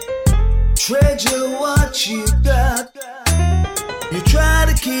 Treasure what you got. You try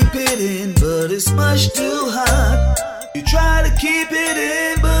to keep it in, but it's much too hot. You try to keep it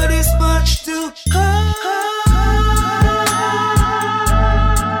in, but it's much too hot.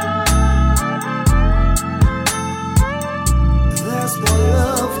 That's what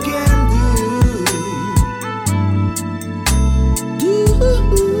love can do.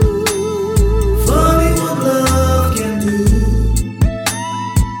 Funny what love can do.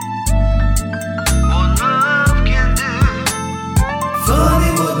 What love can do. Funny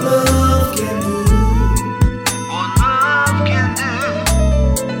what love can do. What love can do.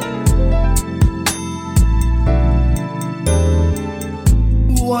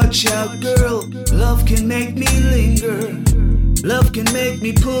 Watch out, girl, love can make me linger. Love can make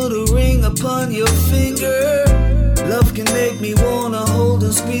me put a ring upon your finger. Love can make me wanna hold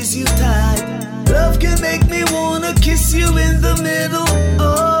and squeeze you tight. Love can make me wanna kiss you in the middle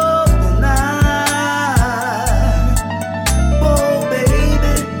of the night. Oh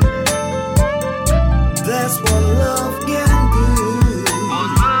baby, that's what love can do. What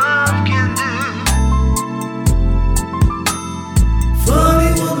love can do.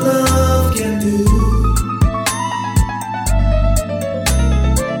 Funny what love can do.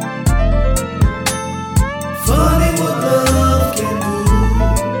 Funny what love can do.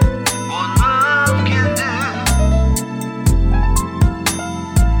 What love can do.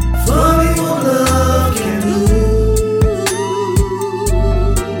 Funny what love can do.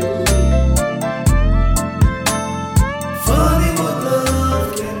 Funny what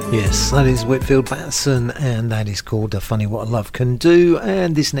love can do. Yes, that is Whitfield Batson, and that is called Funny What Love Can Do.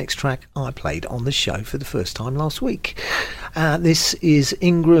 And this next track I played on the show for the first time last week. This is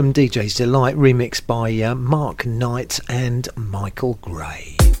Ingram DJ's Delight, remixed by Mark Knight and Michael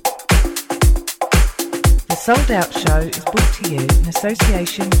Gray. The Sold Out Show is brought to you in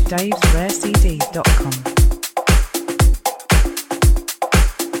association with DavesRareCDs.com.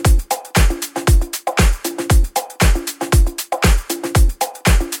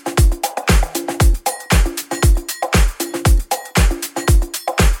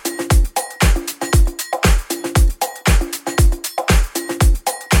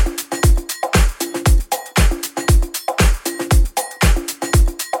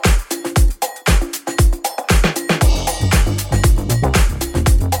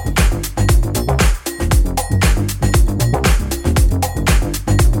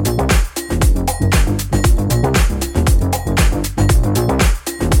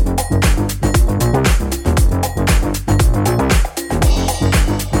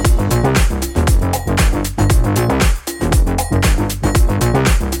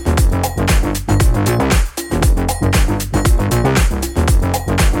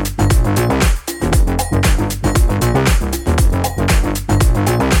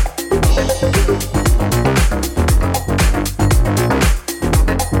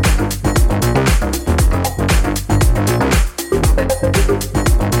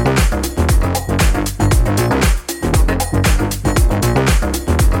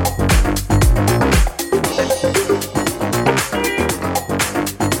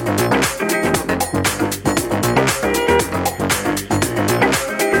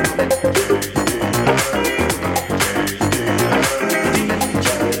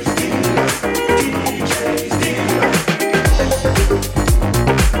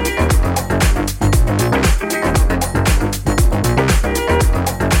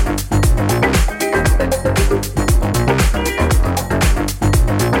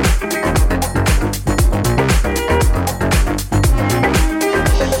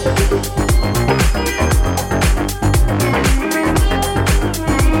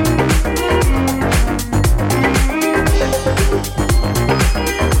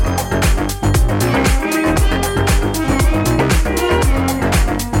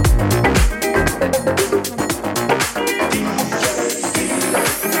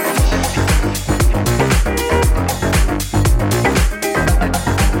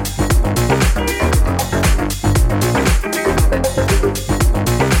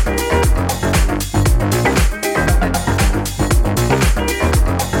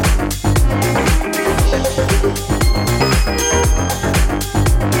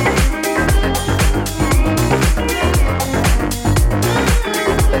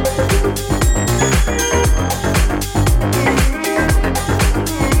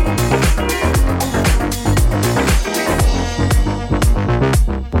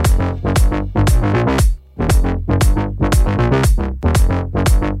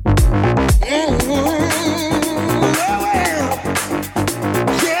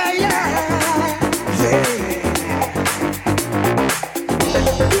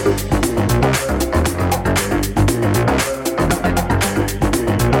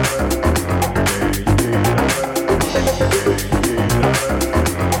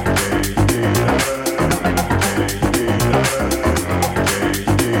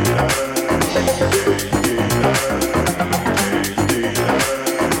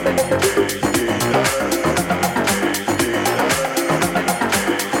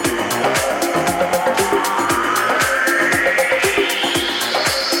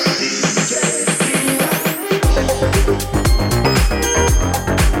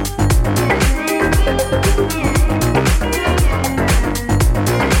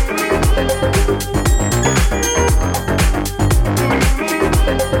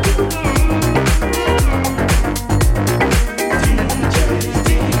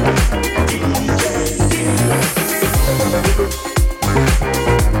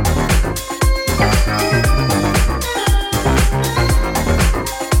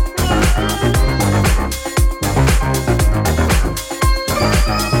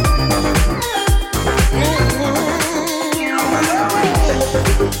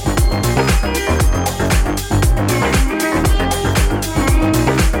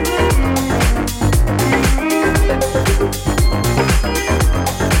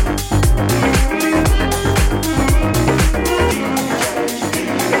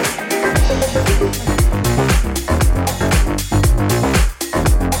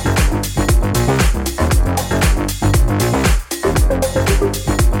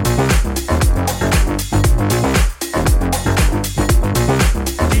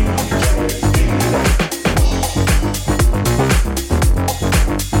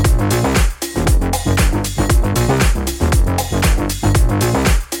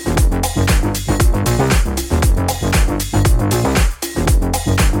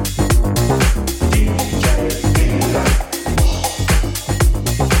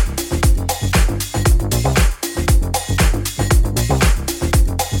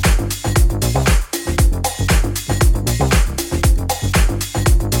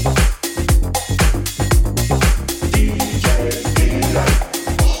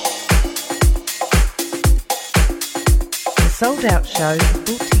 Show is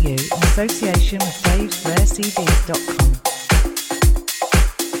brought to you in association with Dave'sRareCDs.com.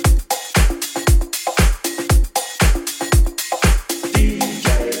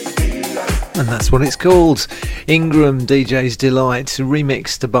 And that's what it's called. Ingram, DJ's Delight,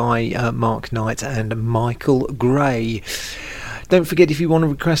 remixed by Mark Knight and Michael Gray. Don't forget, if you want a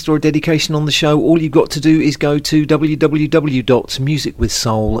request or a dedication on the show, all you've got to do is go to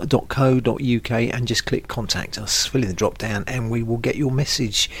www.musicwithsoul.co.uk and just click Contact Us. Fill in the drop down and we will get your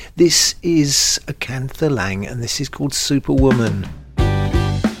message. This is Acantha Lang and this is called Superwoman.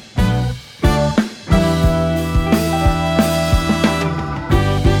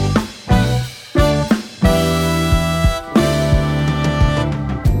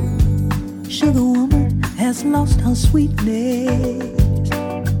 Sugar woman has lost her sweetness,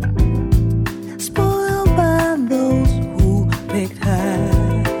 spoiled by those who picked her.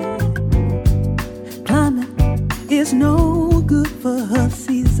 Climate is no good for her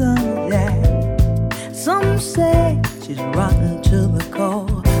season, yeah. Some say she's rotten to the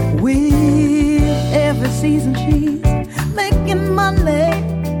core. With every season she's making money,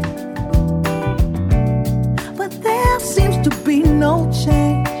 but there seems to be no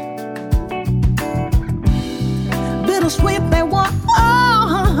change. Bittersweet, they want all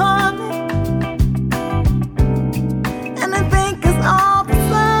her honey, and they think it's all the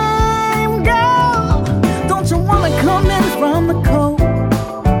same. Girl, don't you wanna come in from the cold?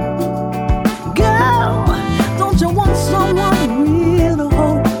 Girl, don't you want someone real to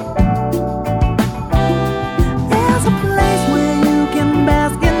hold? There's a place where you can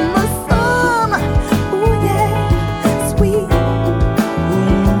bask in the sun. Ooh yeah, sweet,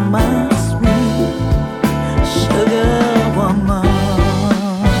 ooh my sweet sugar woman.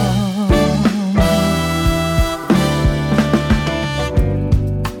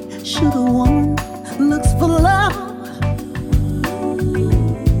 Sugar woman looks for love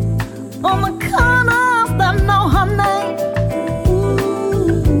on the corners that know her name.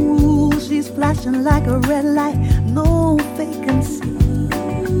 Ooh, she's flashing like a red light, no vacancy.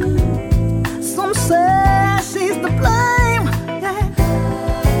 Some say she's to blame, yeah.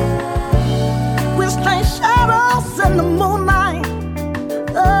 With strange shadows in the moonlight,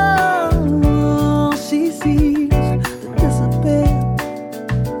 oh, she sees to disappear.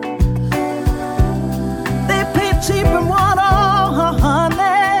 They pay cheap and want all her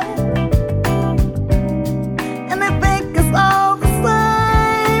honey, and they think it's all the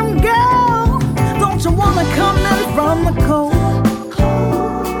same. Girl, don't you wanna come in from the cold?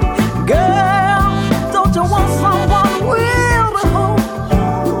 Girl, don't you want someone real to hold?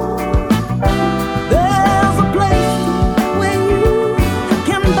 There's a place where you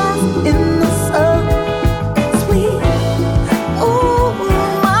can bask in the sun. Sweet, ooh,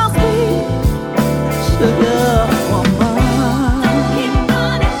 my sweet sugar woman. Don't keep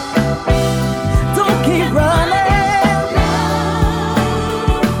running. Don't keep running.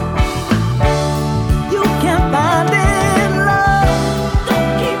 You can find it in love. Don't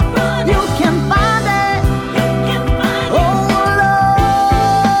keep running. You can find it. You can find it. Oh, love.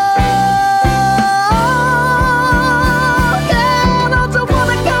 Yeah, don't you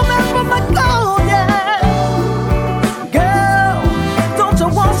wanna come in from the cold, yeah? Girl, don't you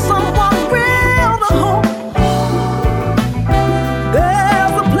want someone real to hold?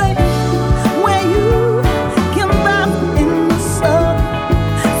 There's a place where you can bask in the sun.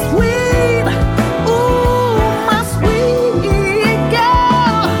 Sweet, ooh, my sweet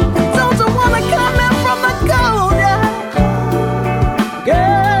girl. Don't you wanna come in from the cold, yeah?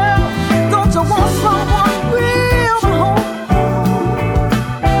 Girl, don't you want someone real to hold?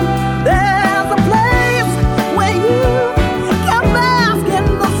 There's a place where you can bask in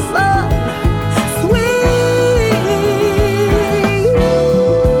the sun. Sweet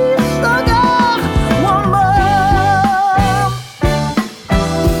sugar woman,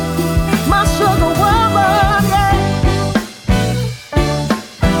 my sugar woman, yeah.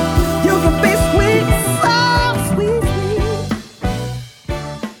 You can be sweet, so sweet, sweet.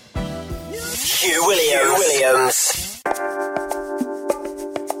 Hugh Williams.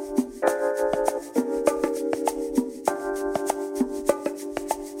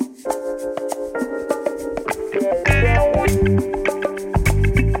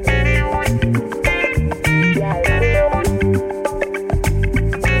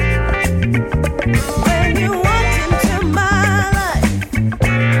 When you walked into my life,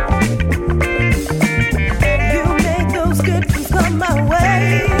 you made those good things come my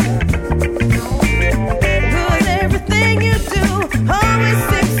way. Good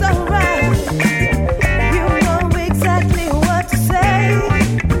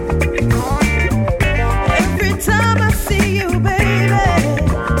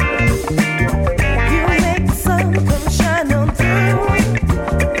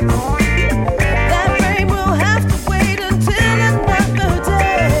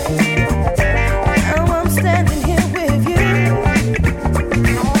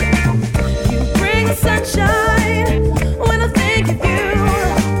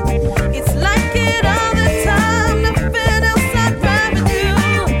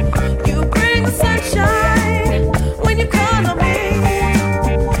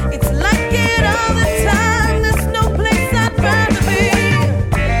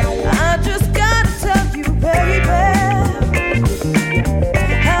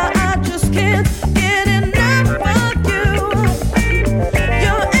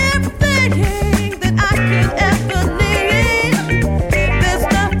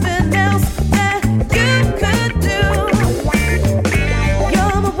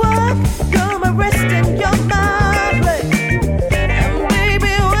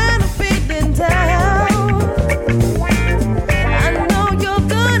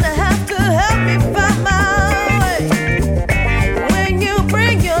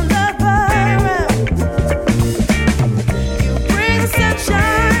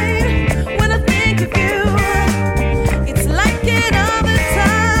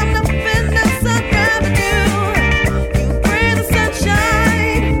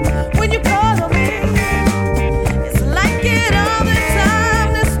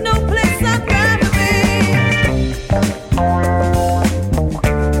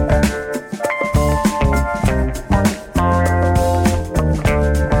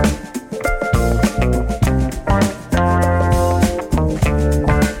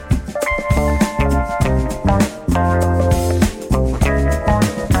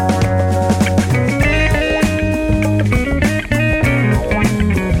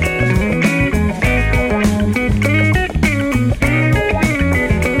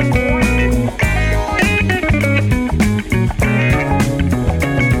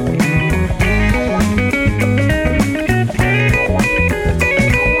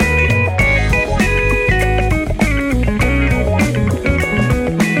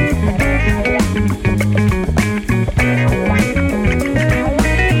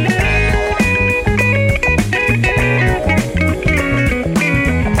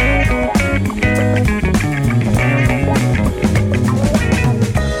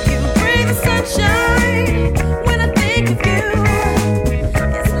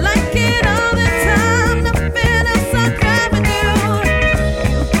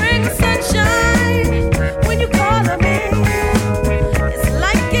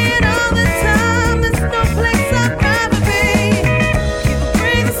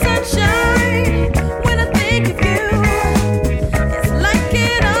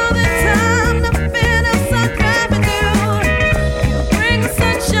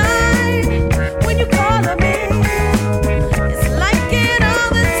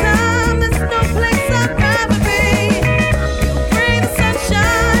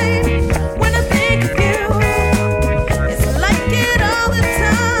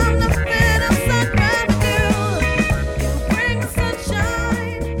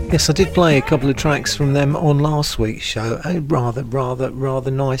Yes, I did play a couple of tracks from them on last week's show. A rather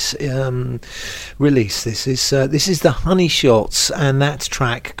nice release. This is the Honey Shots, and that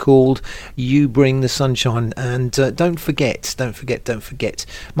track called "You Bring the Sunshine." And don't forget.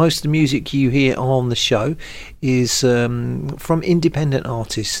 Most of the music you hear on the show is from independent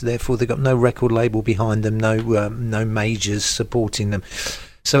artists. Therefore, they've got no record label behind them, no majors supporting them.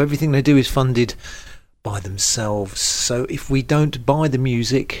 So everything they do is funded by themselves. So if we don't buy the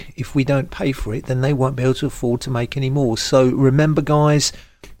music, if we don't pay for it, then they won't be able to afford to make any more. So remember, guys,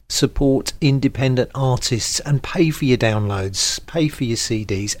 support independent artists and pay for your downloads, pay for your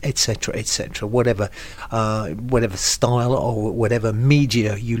CDs, etc., whatever style or whatever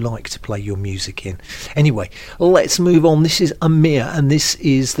media you like to play your music in. Anyway, let's move on. This is Amir, and this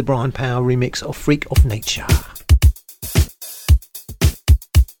is the Brian Power remix of Freak of Nature.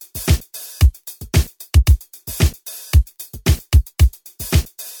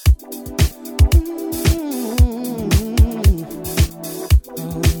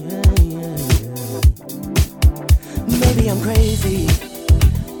 I'm crazy,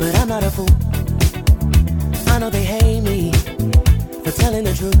 but I'm not a fool. I know they hate me for telling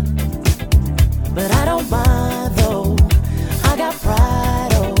the truth, but I don't mind though. I got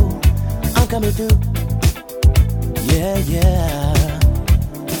pride, oh, I'm coming through. Yeah.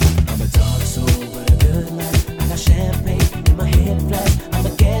 I'm a dark soul with a good life. I got champagne in my head flat. I'ma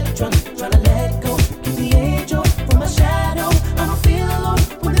get drunk, tryna let go. Keep the angel from my shadow. I don't feel alone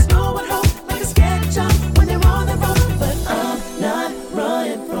when there's no one home. Like a sketch up when they're on the road. Not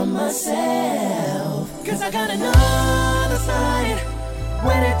running from myself, 'cause I got another side.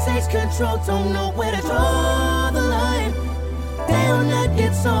 When it takes control, don't know where to draw the line. Damn, that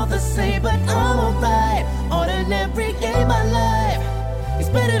it's all the same, but I'm alright. Ordinary in my life. It's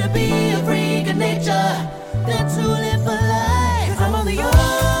better to be a freak of nature than to live a lie. 'Cause I'm on the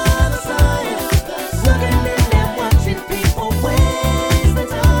other side, looking in and watching people waste their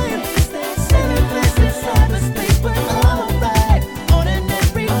time. Sending blessings cyberspace, but I'm alright.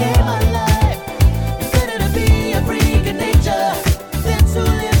 Ordinary in my life. It's better to be a freak of nature than to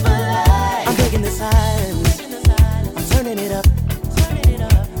live a lie. I'm breaking the silence, I'm turning it up.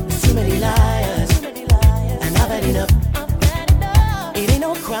 There's too many liars, and I've had enough. It ain't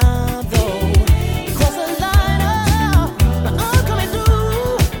no crime though. Cross the line, oh, but I'm coming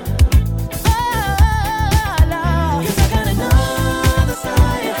through. Oh, no. 'Cause I got another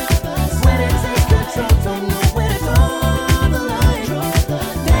side. When it takes control, don't know where to draw the line.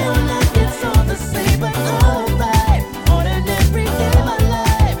 Damn, like it's all the same, but I'm alright. Ordinary in my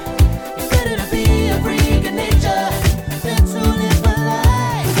life. It's better to be a freak of nature than to live a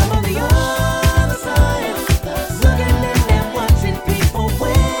lie. 'Cause I'm on the other side, looking in and watching people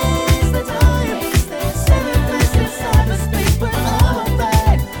waste their time. Sending blessings cyberspace, but I'm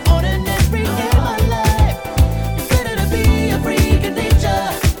alright. Ordinary in my life. It's better to be a freak of nature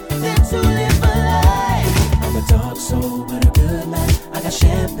than to live a lie. I'm a dark soul with a good life. I got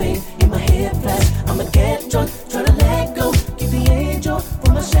champagne in my head flash. I'ma get drunk, tryna let go. Keep the angel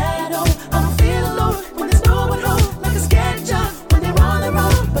from my shadow. I don't feel alone when there's no one home. Like a sketcher when they're on the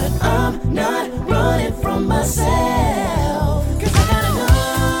road. But I'm not running from myself. 'Cause I got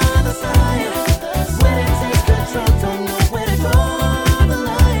another side. When it takes control, don't know where to draw the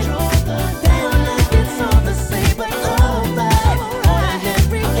line. Damn, like it's all the same, but I'm alright.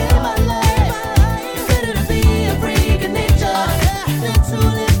 Ordinary in my life. It's better to be a freak of nature than to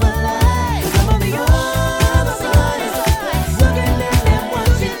live a lie. 'Cause I'm on the other side, looking in and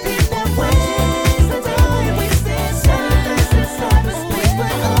watching people waste their time. Sending blessings cyberspace,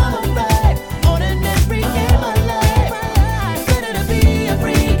 but I'm alright. Ordinary in my life. It's better to be a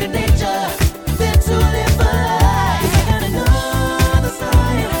freak of nature than to live a lie. 'Cause I got another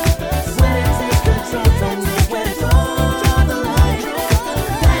side. When it takes control, don't know where to draw the line.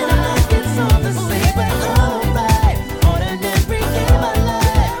 Damn, like it's all the same, but I'm alright. Ordinary in my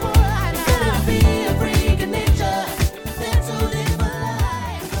life. It's better to be a freak of nature than to live a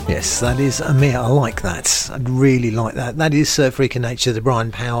lie. Yes, that is Amir. I like that. I really like that. That is Freak of Nature, the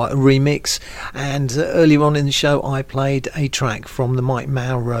Brian Power remix. And earlier on in the show, I played a track from the Mike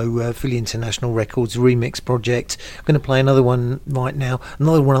Mauro Philly International Records remix project. I'm going to play another one right now.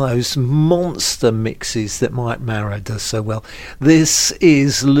 Another one of those monster mixes that Mike Mauro does so well. This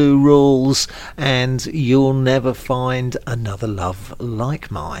is Lou Rawls, and You'll Never Find Another Love Like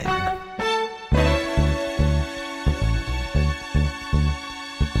Mine.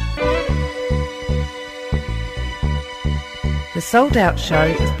 The Sold Out Show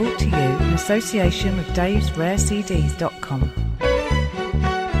is brought to you in association with Dave'sRareCDs.com.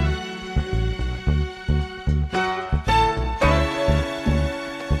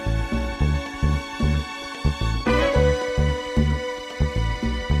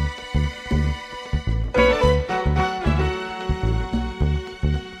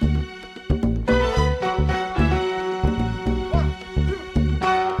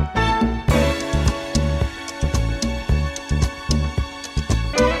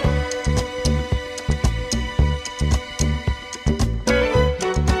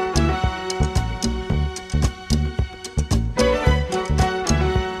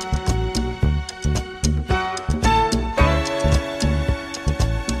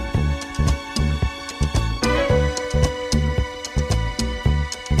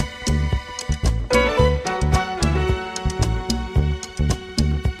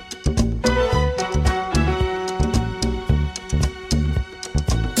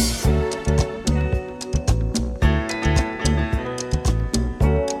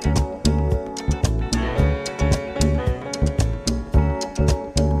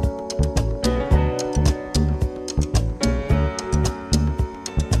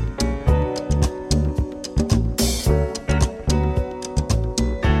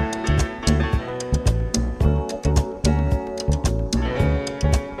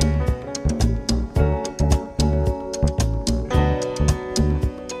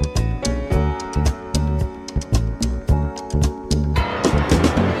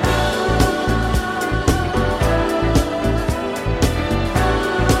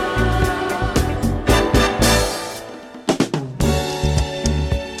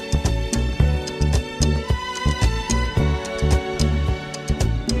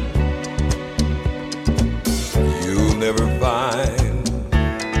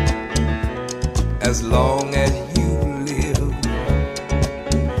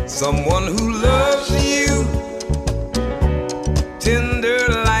 someone who loves you tender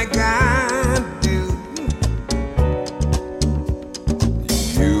like I do.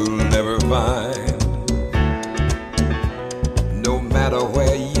 You'll never find, no matter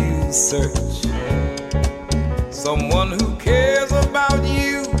where you search, someone who cares about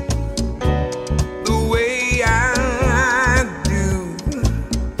you the way I do.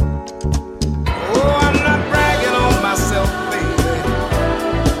 Oh, I'm not bragging on myself, baby,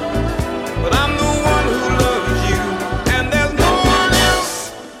 but I'm the one who loves you, and there's no one else,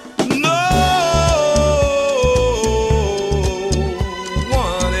 no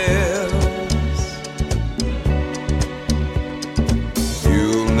one else.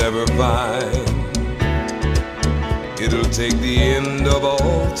 You'll never find, it'll take the end of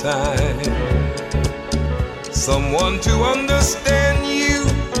all time, someone to understand you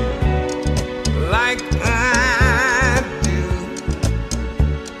like I do.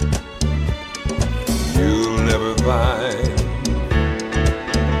 You'll never find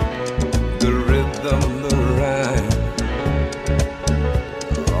the rhythm, the rhyme,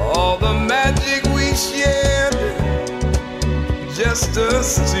 all the magic we shared, just us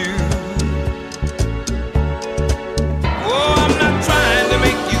two. Oh, I'm not trying to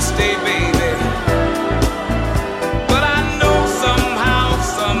make you stay, baby, but I know somehow,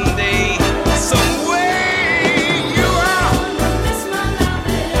 someday, some way you are.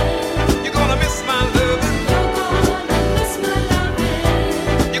 You're gonna miss my loving.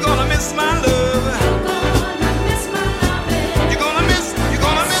 You're gonna miss my love. You're gonna miss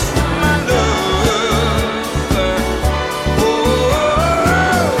my love. Oh,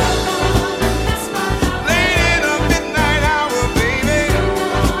 late in the midnight hour, baby,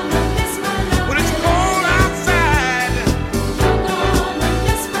 when it's cold outside,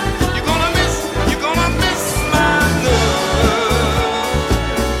 you're gonna miss my love.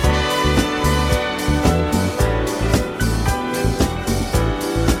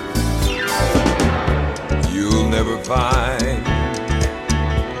 You'll never find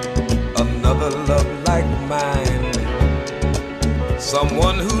another love like mine,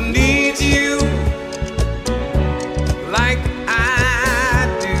 someone who needs you like I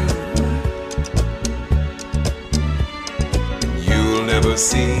do. You'll never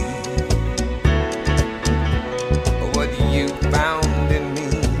see what you found in me.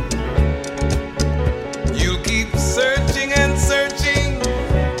 You'll keep searching and searching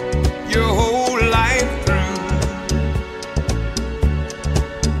your whole life through.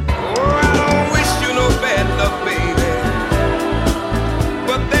 Oh, I don't wish you no bad luck, baby,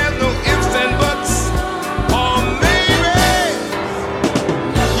 but there's no ifs and buts, or maybe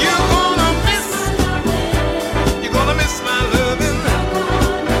you're gonna miss my loving.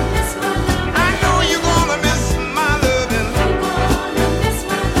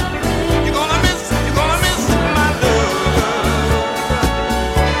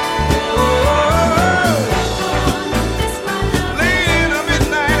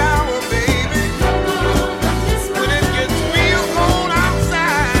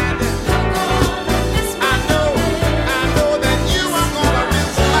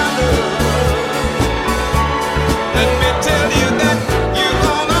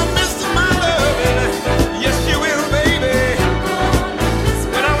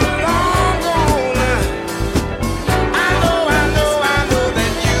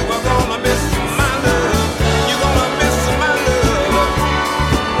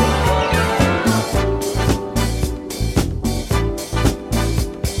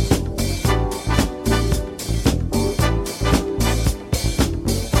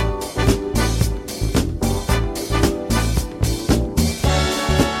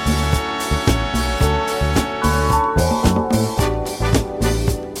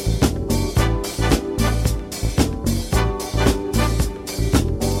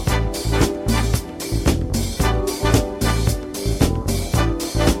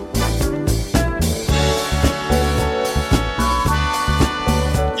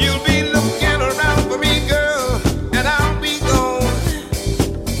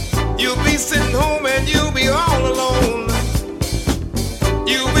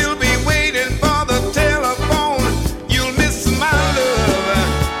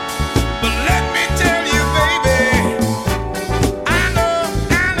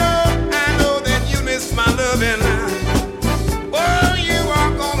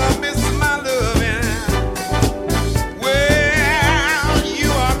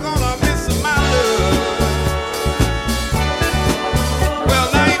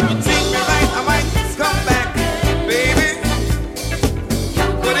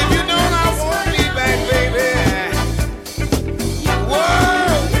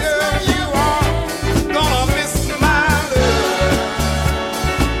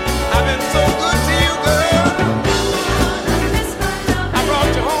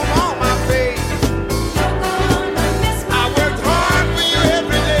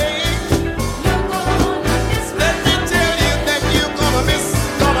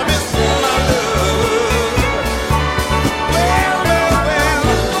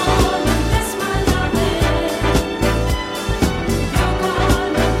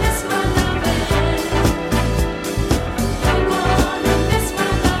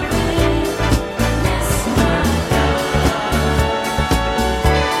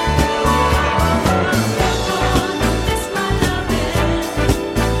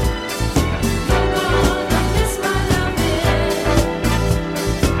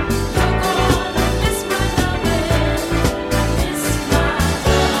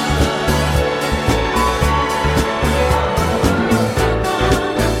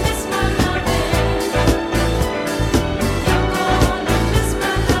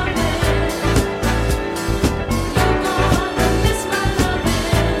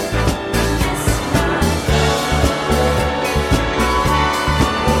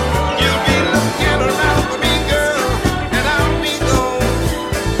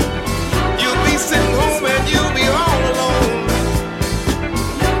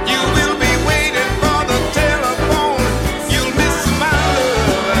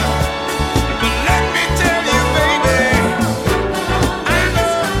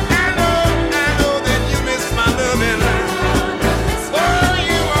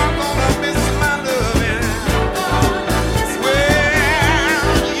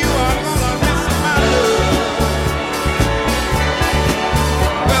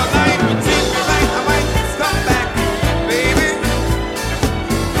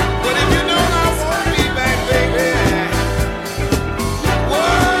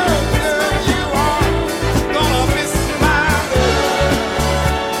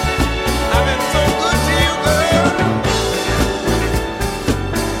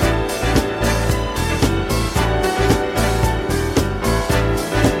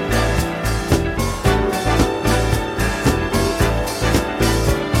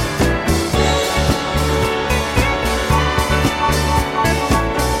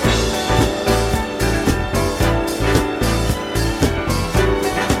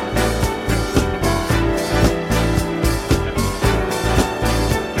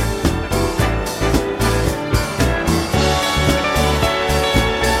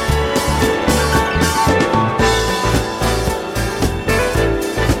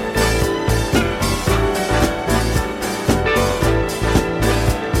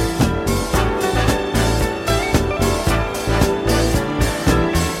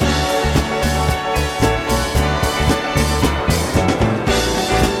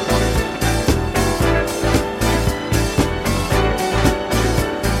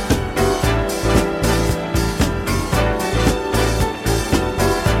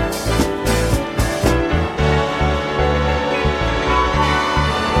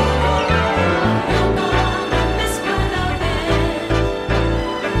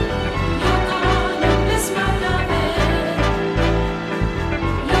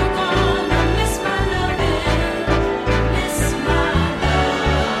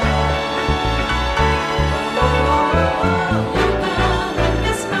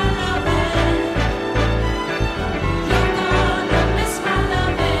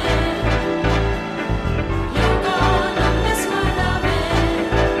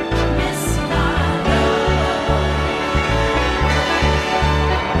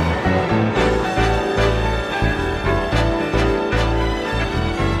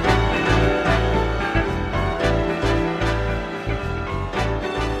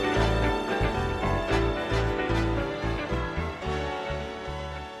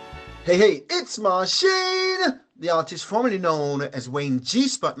 Hey, it's Machine, the artist formerly known as Wayne G.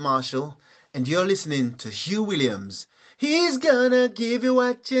 Spot Marshall, and you're listening to Hugh Williams. He's gonna give you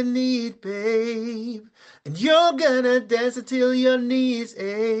what you need, babe, and you're gonna dance until your knees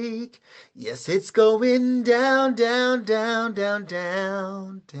ache. Yes, it's going down, down, down, down,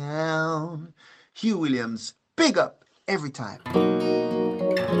 down, down. Hugh Williams, big up every time.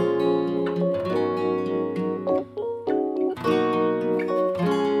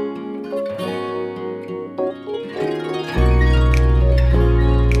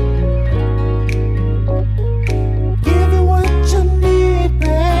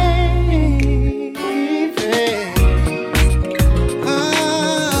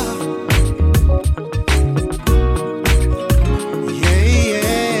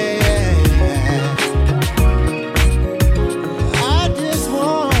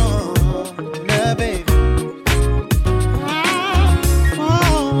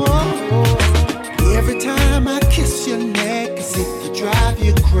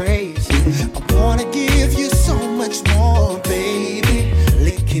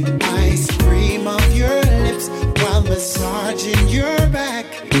 Massaging your back,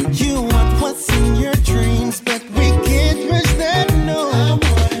 you want what's in your dreams, but we can't rush that. No,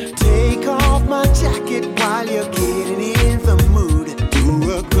 take off my jacket while you're getting in the mood.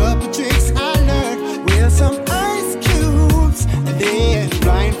 Do a couple tricks I learned with some ice cubes, and then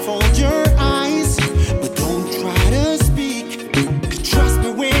blindfold your eyes, but don't try to speak. 'Cause trust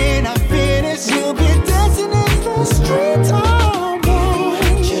me, when I finish, we'll be dancing in the street.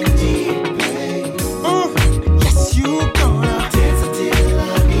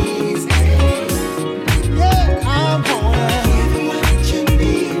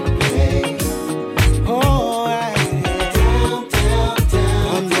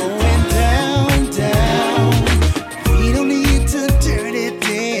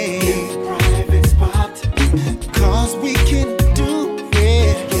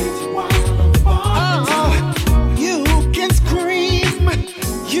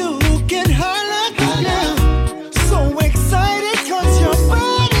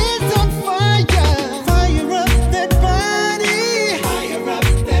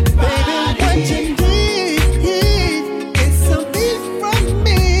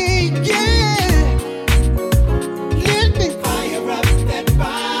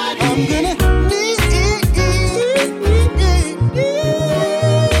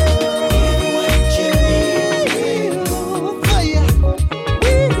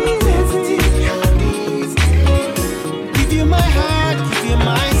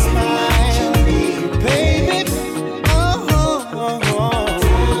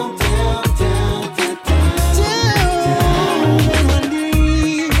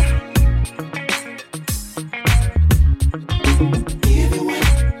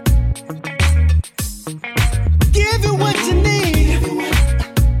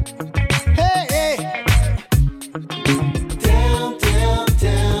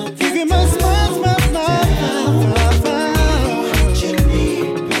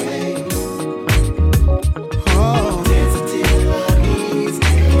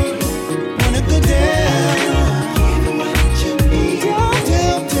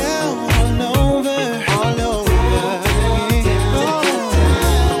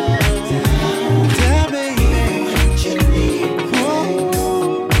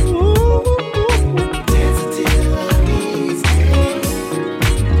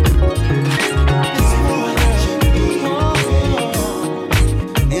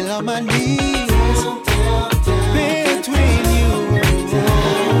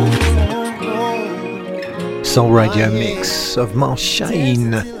 Soul Radio mix of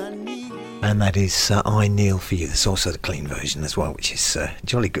Marshane, and that is I Kneel For You. There's also the clean version as well, which is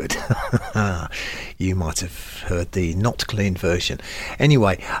jolly good. You might have heard the not clean version.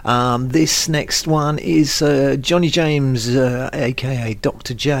 Anyway, this next one is Johnny James, aka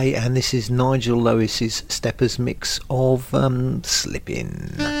Dr. J, and this is Nigel Lowis's Steppers mix of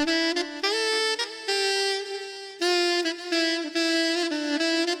Slippin'.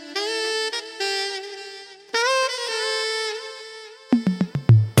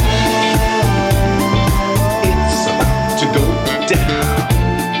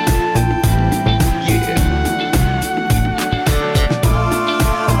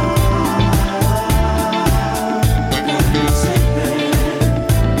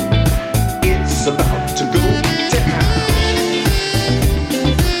 It's about to go down.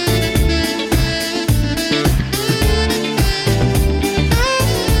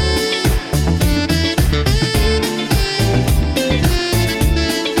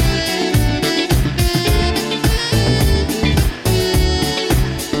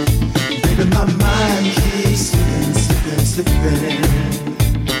 Baby, my mind keeps slipping, slipping, slipping,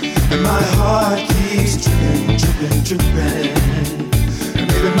 and my heart keeps tripping, tripping, tripping, and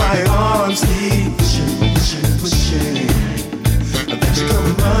baby, my arms keep pushing, pushing, pushing. I bet you come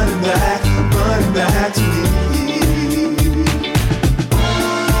running back to me.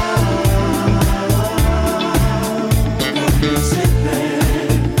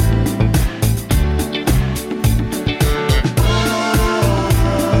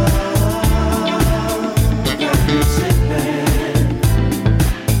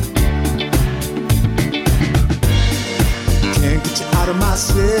 My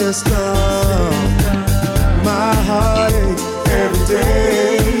system, my heartache every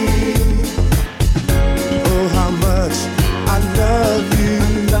day. Oh, how much I love you.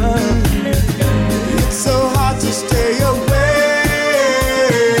 It's so hard to stay away.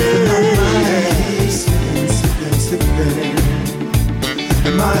 My mind keeps slipping, slipping, slipping,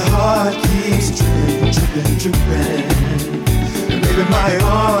 and my heart keeps tripping, tripping, tripping, and baby, my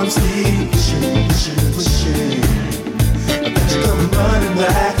arms keep pushing, pushing, pushing. Come running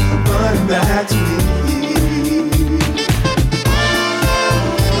back to me.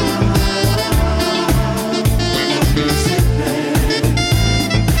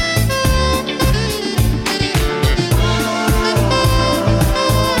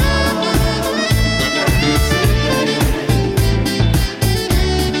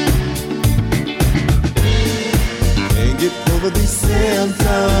 Can't get over these symptoms.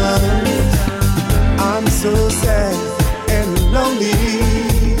 I'm so sad and lonely.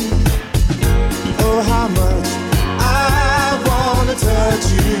 Oh, how much I wanna touch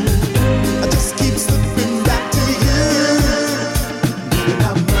you. I just keep slipping back to you. And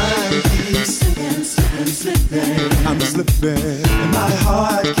my mind keeps slipping, slipping, slipping. I'm slipping, and my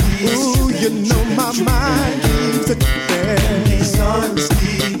heart keeps. Ooh, you know my mind keeps slipping. And these arms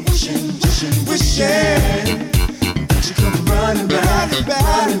keep wishing, wishing, wishing that you come running back,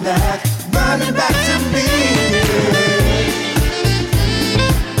 running back, running back to me.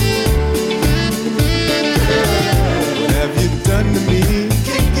 What have you done to me?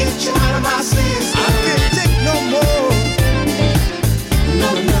 Can't get you out of my sins. I can't take no more. No,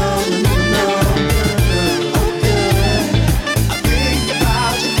 no, no, no, no. Oh, girl, I think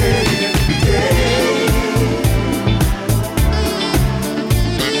about you every day.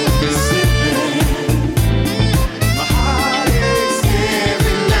 Slipping, my heart aches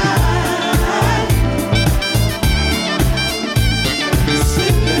every night.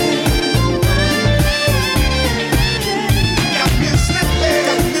 Slipping. Got me slipping,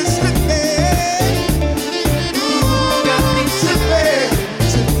 ooh, got me slipping,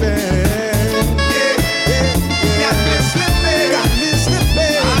 yeah, yeah. Got me slipping, I feel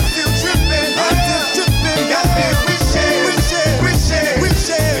tripping, got me wishing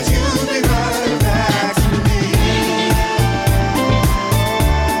that you'd be running back to me.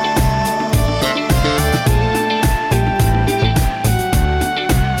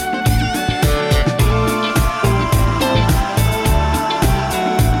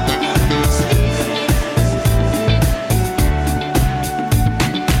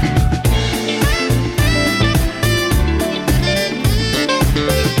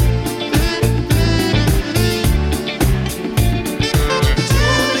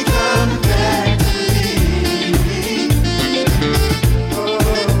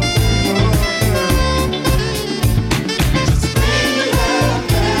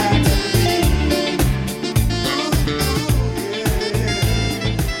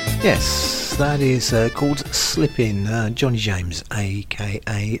 Yes, that is called Slippin', Johnny James,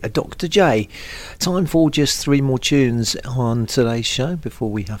 aka Dr. J. Time for just 3 more tunes on today's show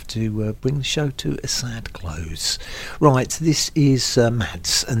before we have to bring the show to a sad close. Right, this is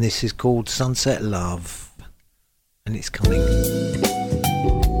Mads, and this is called Sunset Love, and it's coming.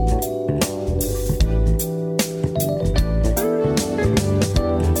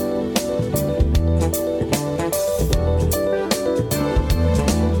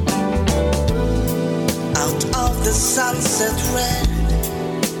 The sunset red,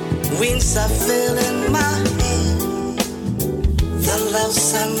 winds are filling my head. The love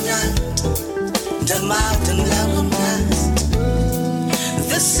sunlight, the mountain level blast.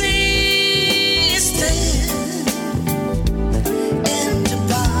 The sea is still in the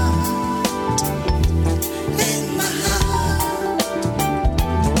part in my heart.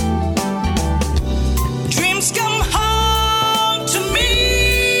 Dreams come home to me.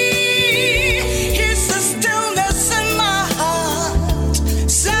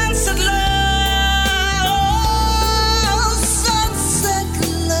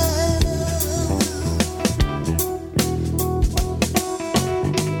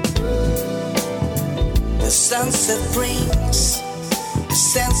 sunset brings a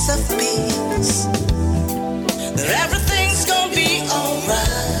sense of peace, that everything's gonna be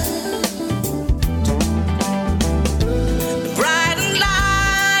alright. Bright and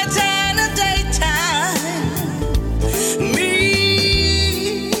light in the daytime,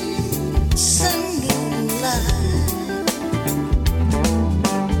 me some new light.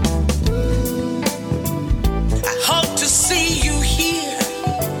 I hope to see you here,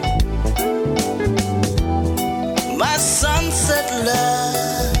 my sunset love.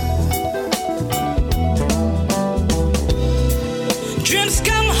 Dreams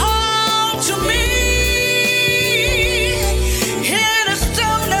come home to me, hear the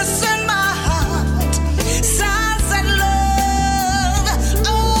stillness in my heart. Sunset love,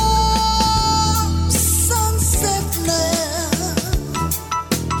 oh, sunset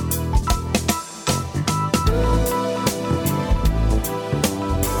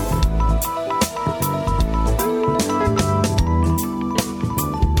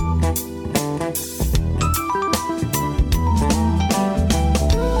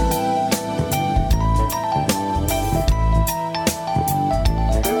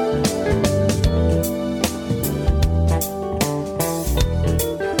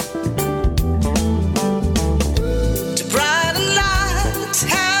to bright and light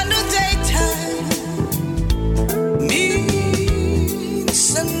and the daytime means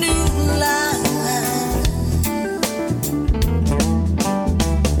a new life.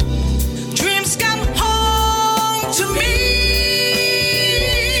 Dreams come home to me,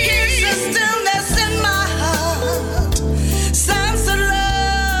 here's the stillness in my heart. Sunset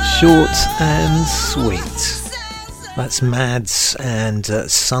love. Short and sweet. That's Mads and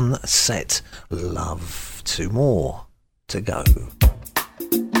Sunset Love. Two more to go.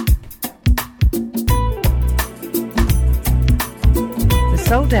 The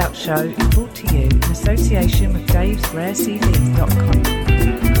Sold Out Show is brought to you in association with davesrarecds.com.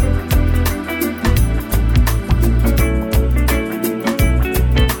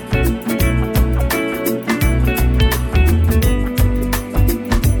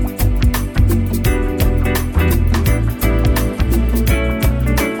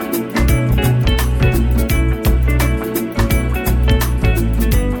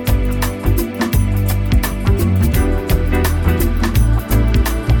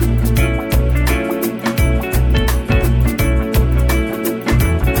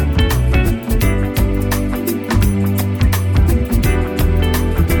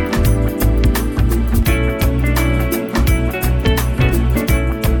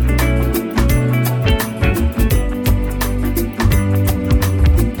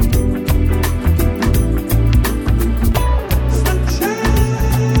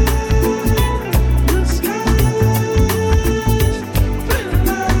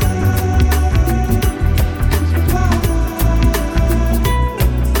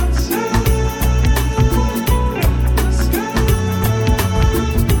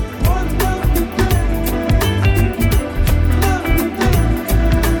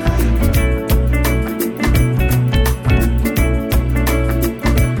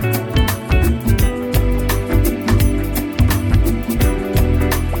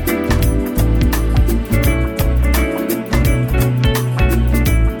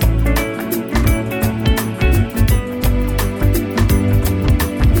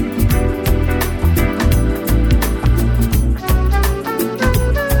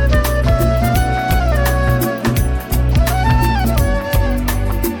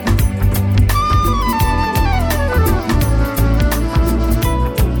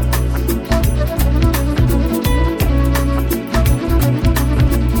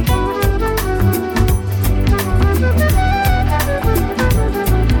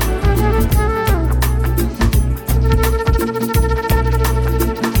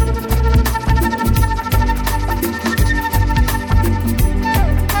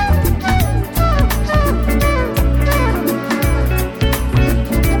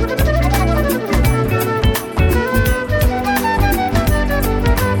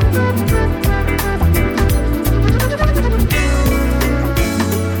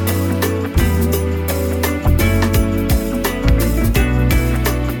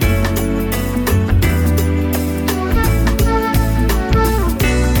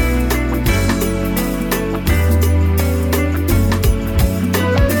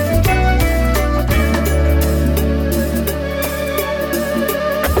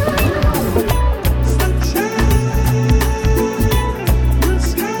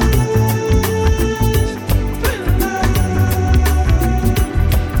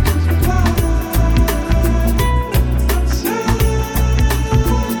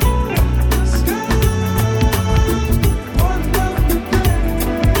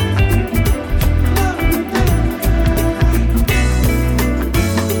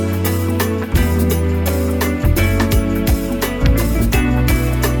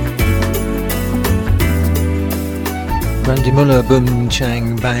 Randy Muller, Boom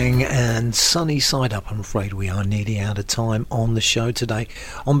Chang Bang, and Sunny Side Up. I'm afraid we are nearly out of time on the show today.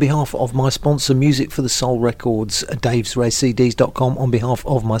 On behalf of my sponsor, Music for the Soul Records, davesrarecds.com, on behalf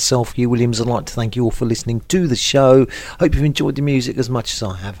of myself, Hugh Williams, I'd like to thank you all for listening to the show. Hope you've enjoyed the music as much as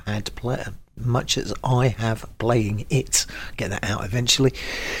I have had playing it. Get that out eventually.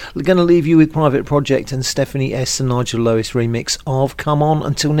 We're going to leave you with Private Project and Stephanie S and Nigel Lewis remix of Come On.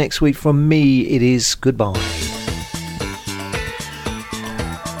 Until next week, from me, it is goodbye.